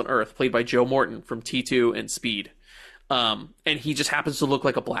crash lands on Earth, played by Joe Morton from T2 and Speed. And he just happens to look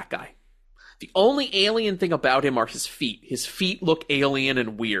like a black guy. The only alien thing about him are his feet. His feet look alien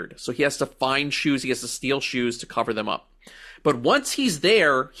and weird. So he has to find shoes. He has to steal shoes to cover them up. But once he's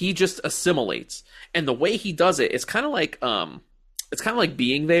there, he just assimilates. And the way he does it, it's kind of like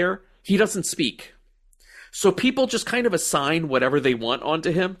being there. He doesn't speak. So people just kind of assign whatever they want onto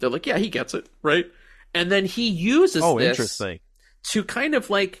him. They're like, yeah, he gets it, right? And then he uses this. Interesting. to kind of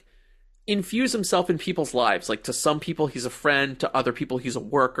like infuse himself in people's lives. Like, to some people he's a friend, to other people he's a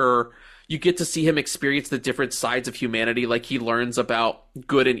worker. You get to see him experience the different sides of humanity. Like, he learns about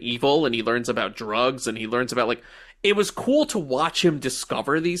good and evil, and he learns about drugs, and he learns about, like, it was cool to watch him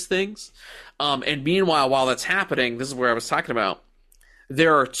discover these things. And meanwhile, while that's happening, this is where I was talking about,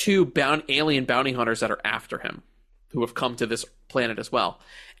 there are two alien bounty hunters that are after him who have come to this planet as well.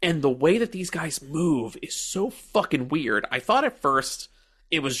 And the way that these guys move is so fucking weird. I thought at first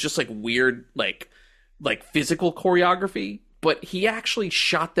it was just like weird, like physical choreography, but he actually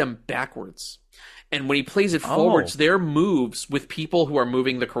shot them backwards. And when he plays it forwards, their moves with people who are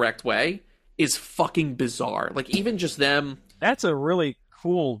moving the correct way is fucking bizarre. Like, even just them. That's a really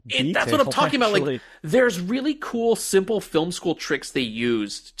cool detail. That's what I'm talking about. Like, there's really cool, simple film school tricks they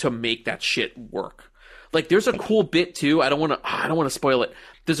used to make that shit work. Like, there's a cool bit too. I don't want to spoil it.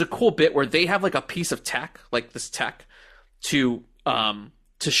 There's a cool bit where they have like a piece of tech, like this tech, to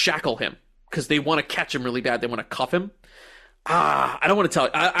shackle him because they want to catch him really bad. They want to cuff him. I don't want to tell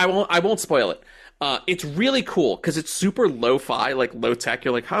you. I won't spoil it. It's really cool because it's super lo-fi, like low tech.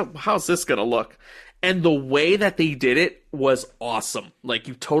 You're like, how's this gonna look? And the way that they did it was awesome. Like,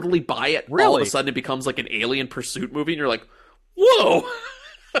 you totally buy it. Really? All of a sudden it becomes like an alien pursuit movie, and you're like, whoa.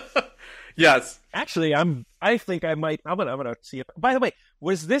 Yes. Actually, I think I might. I'm gonna see it. By the way,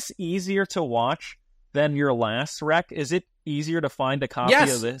 was this easier to watch than your last rec? Is it easier to find a copy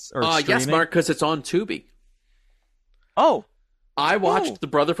of this? Or yes, Mark, because it's on Tubi. Oh. I watched The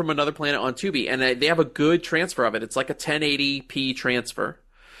Brother from Another Planet on Tubi, and they have a good transfer of it. It's like a 1080p transfer.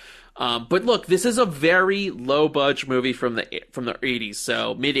 But look, this is a very low-budget movie from the 80s,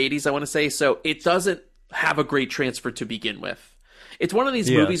 so mid-80s, I want to say. So it doesn't have a great transfer to begin with. It's one of these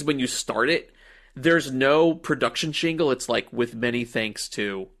movies, when you start it, there's no production shingle. It's like, with many thanks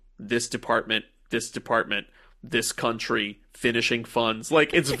to this department, this country, finishing funds.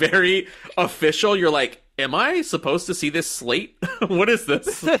 Like, it's very official. You're like, am I supposed to see this slate? What is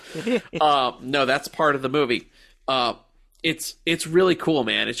this? No, that's part of the movie. It's really cool,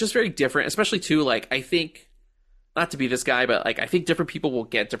 man. It's just very different, especially too, like, I think, not to be this guy, but like, I think different people will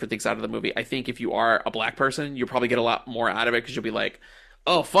get different things out of the movie. I think if you are a black person, you'll probably get a lot more out of it because you'll be like,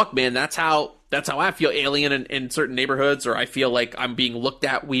 oh fuck, man, that's how I feel alien in certain neighborhoods, or I feel like I'm being looked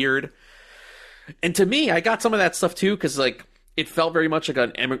at weird. And to me, I got some of that stuff too, because like, it felt very much like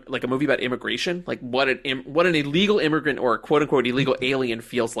a movie about immigration, like what an illegal immigrant or quote unquote illegal alien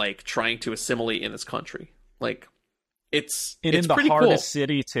feels like trying to assimilate in this country. Like, it's in the pretty hardest cool.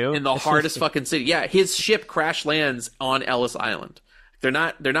 city too. In the hardest fucking city. Yeah, his ship crash lands on Ellis Island. They're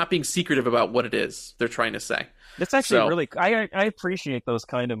not being secretive about what it is they're trying to say. It's actually really. I appreciate those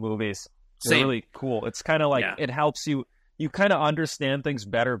kind of movies. They're really cool. It's kind of like it helps you kind of understand things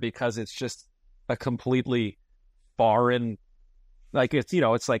better because it's just a completely foreign. Like, it's,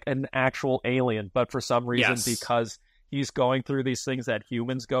 it's like an actual alien, but for some reason, because he's going through these things that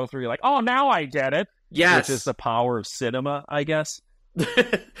humans go through, you're like, oh, now I get it. Yes. Which is the power of cinema, I guess.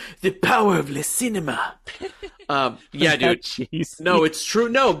 The power of le cinema. Yeah, dude. Cheesy? No, it's true.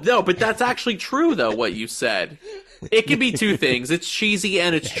 No, but that's actually true, though, what you said. It can be two things. It's cheesy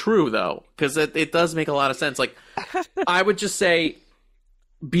and it's true, though, because it does make a lot of sense. Like, I would just say,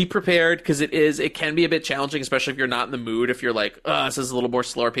 be prepared, because it can be a bit challenging, especially if you're not in the mood. If you're like, this is a little more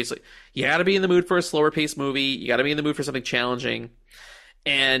slower paced. Like, you got to be in the mood for a slower paced movie. You got to be in the mood for something challenging.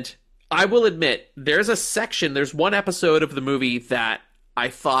 And I will admit, there's one episode of the movie that I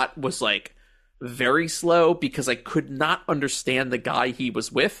thought was like very slow because I could not understand the guy he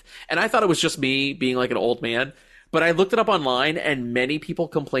was with. And I thought it was just me being like an old man. But I looked it up online, and many people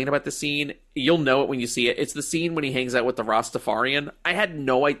complain about the scene. You'll know it when you see it. It's the scene when he hangs out with the Rastafarian. I had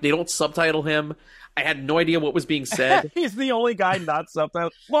no idea. They don't subtitle him. I had no idea what was being said. He's the only guy not subtitled.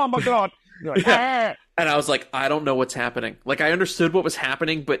 Oh, my God. You're like, ah. And I was like, I don't know what's happening. Like, I understood what was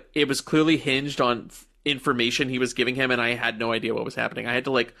happening, but it was clearly hinged on information he was giving him, and I had no idea what was happening. I had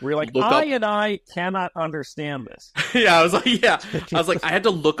to, like, we're like, look up. and I cannot understand this. Yeah, I was like, I had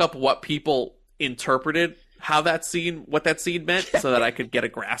to look up what people interpreted what that scene meant so that I could get a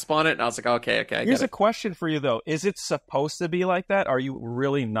grasp on it. And I was like, okay. Here's a question for you, though. Is it supposed to be like that? Are you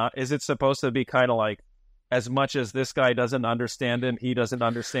really not? Is it supposed to be kind of like, as much as this guy doesn't understand him, he doesn't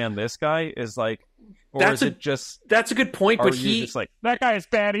understand this guy? Is like, or is it just? That's a good point. But he just like, that guy is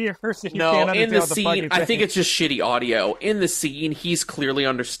bad ears. No, in the scene, I think it's just shitty audio. In the scene, he's clearly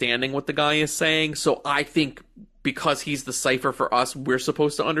understanding what the guy is saying. So I think, because he's the cipher for us, we're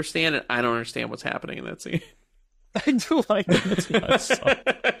supposed to understand it. I don't understand what's happening in that scene. I do like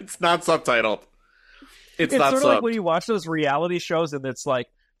that it's not subtitled. It's not sort of like when you watch those reality shows and it's like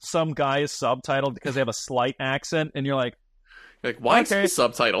some guy is subtitled because they have a slight accent, and you're like, Like, why is he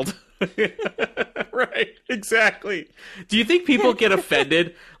subtitled? Right, exactly. Do you think people get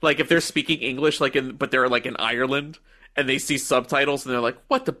offended, like, if they're speaking English, like, but they're, like, in Ireland, and they see subtitles, and they're like,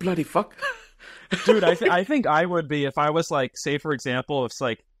 what the bloody fuck? Dude, I think I would be if I was, like, say, for example, if it's,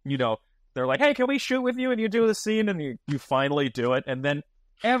 like, you know, they're like, hey, can we shoot with you? And you do the scene, and you finally do it, and then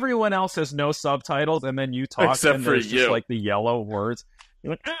everyone else has no subtitles, and then you talk, except and for there's you. just, like, the yellow words.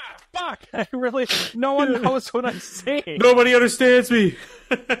 You're like, fuck! No one knows what I'm saying. Nobody understands me.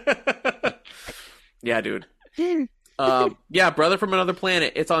 Yeah, dude. Yeah, Brother from Another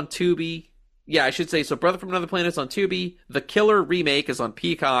Planet. It's on Tubi. Yeah, I should say, so Brother from Another Planet is on Tubi. The Killer remake is on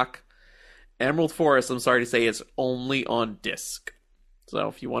Peacock. Emerald Forest, I'm sorry to say, is only on disc. So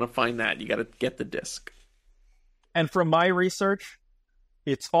if you want to find that, you got to get the disc. And from my research,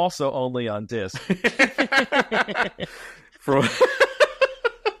 it's also only on disc. From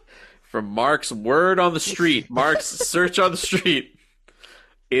Mark's word on the street, Mark's search on the street,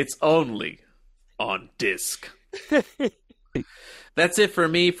 it's only on disc. That's it for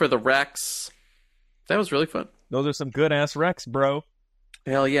me for the Rex. That was really fun. Those are some good-ass Rex, bro.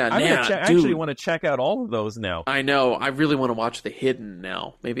 Hell yeah. I actually want to check out all of those now. I know. I really want to watch The Hidden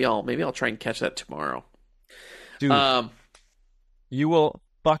now. Maybe I'll try and catch that tomorrow. Dude, you will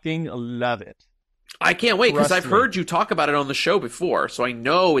fucking love it. I can't wait, because I've Trust me. heard you talk about it on the show before, so I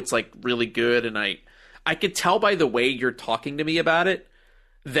know it's, like, really good, and I could tell by the way you're talking to me about it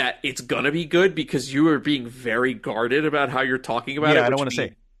that it's gonna be good, because you are being very guarded about how you're talking about it. Yeah, I don't want to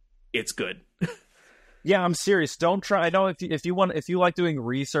say it's good. Yeah, I'm serious. Don't try. I know if you like doing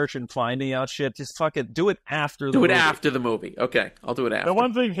research and finding out shit, just fucking do it after the movie. After the movie. Okay, I'll do it after. The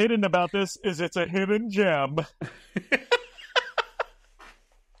one thing hidden about this is it's a hidden gem.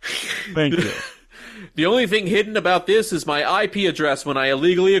 Thank you. The only thing hidden about this is my IP address when I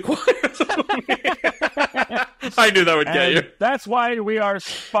illegally acquired the movie. I knew that would get you. That's why we are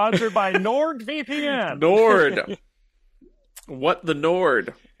sponsored by NordVPN. Nord. What the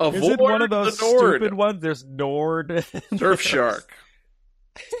Nord? Avoid Is it one of those the Nord. stupid ones? There's Nord. Surfshark.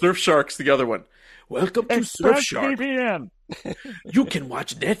 Surfshark's the other one. Welcome to Surfshark. VPN. You can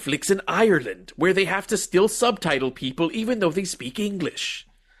watch Netflix in Ireland, where they have to still subtitle people even though they speak English.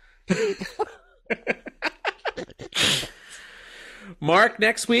 Mark,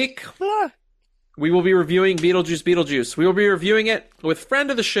 next week we will be reviewing Beetlejuice Beetlejuice. We will be reviewing it with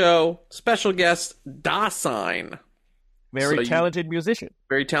friend of the show, special guest Dasein. Very talented musician.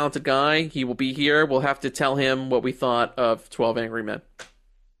 Very talented guy. He will be here. We'll have to tell him what we thought of 12 Angry Men.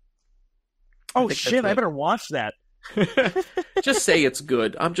 Oh shit, I better watch that. Just say it's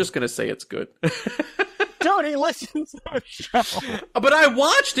good. I'm just going to say it's good. Tony listens to the show. But I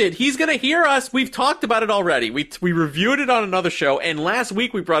watched it. He's going to hear us. We've talked about it already. We reviewed it on another show, and last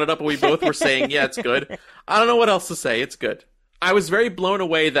week we brought it up, and we both were saying, yeah, it's good. I don't know what else to say. It's good. I was very blown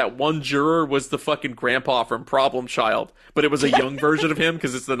away that one juror was the fucking grandpa from Problem Child, but it was a young version of him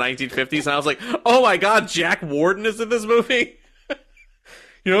because it's the 1950s, and I was like, oh my god, Jack Warden is in this movie?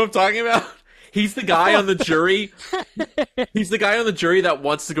 You know what I'm talking about? He's the guy on the jury. He's the guy on the jury that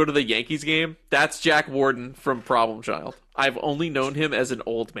wants to go to the Yankees game. That's Jack Warden from Problem Child. I've only known him as an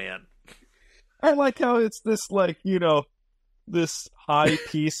old man. I like how it's this, like, you know, this high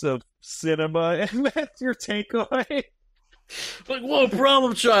piece of cinema, and that's your takeaway. Like, whoa,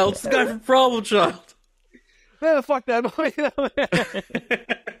 Problem Child. It's the guy from Problem Child. Fuck that movie.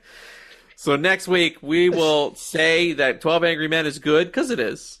 So next week, we will say that 12 Angry Men is good, because it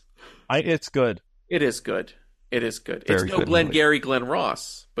is. It's good. It is good. It is good. Very it's no good Glengarry Glen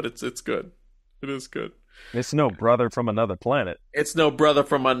Ross, but it's good. It is good. It's no Brother from Another Planet. It's no Brother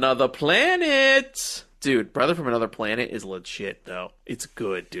from Another Planet. Dude, Brother from Another Planet is legit, though. It's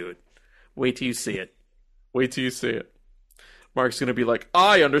good, dude. Wait till you see it. Wait till you see it. Mark's going to be like,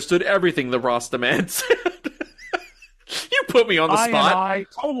 I understood everything the Rasta man said. You put me on the spot. I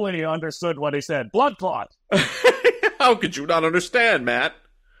totally understood what he said. Blood clot. How could you not understand, Matt?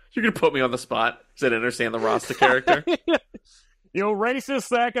 You're going to put me on the spot because I didn't understand the Rasta character. You racist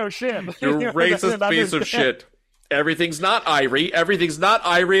sack of shit. You racist piece of shit. Everything's not Irie. Everything's not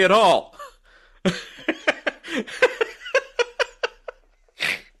Irie at all.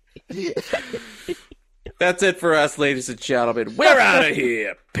 That's it for us, ladies and gentlemen. We're out of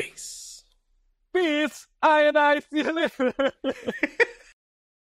here. Peace. Peace. I feel it.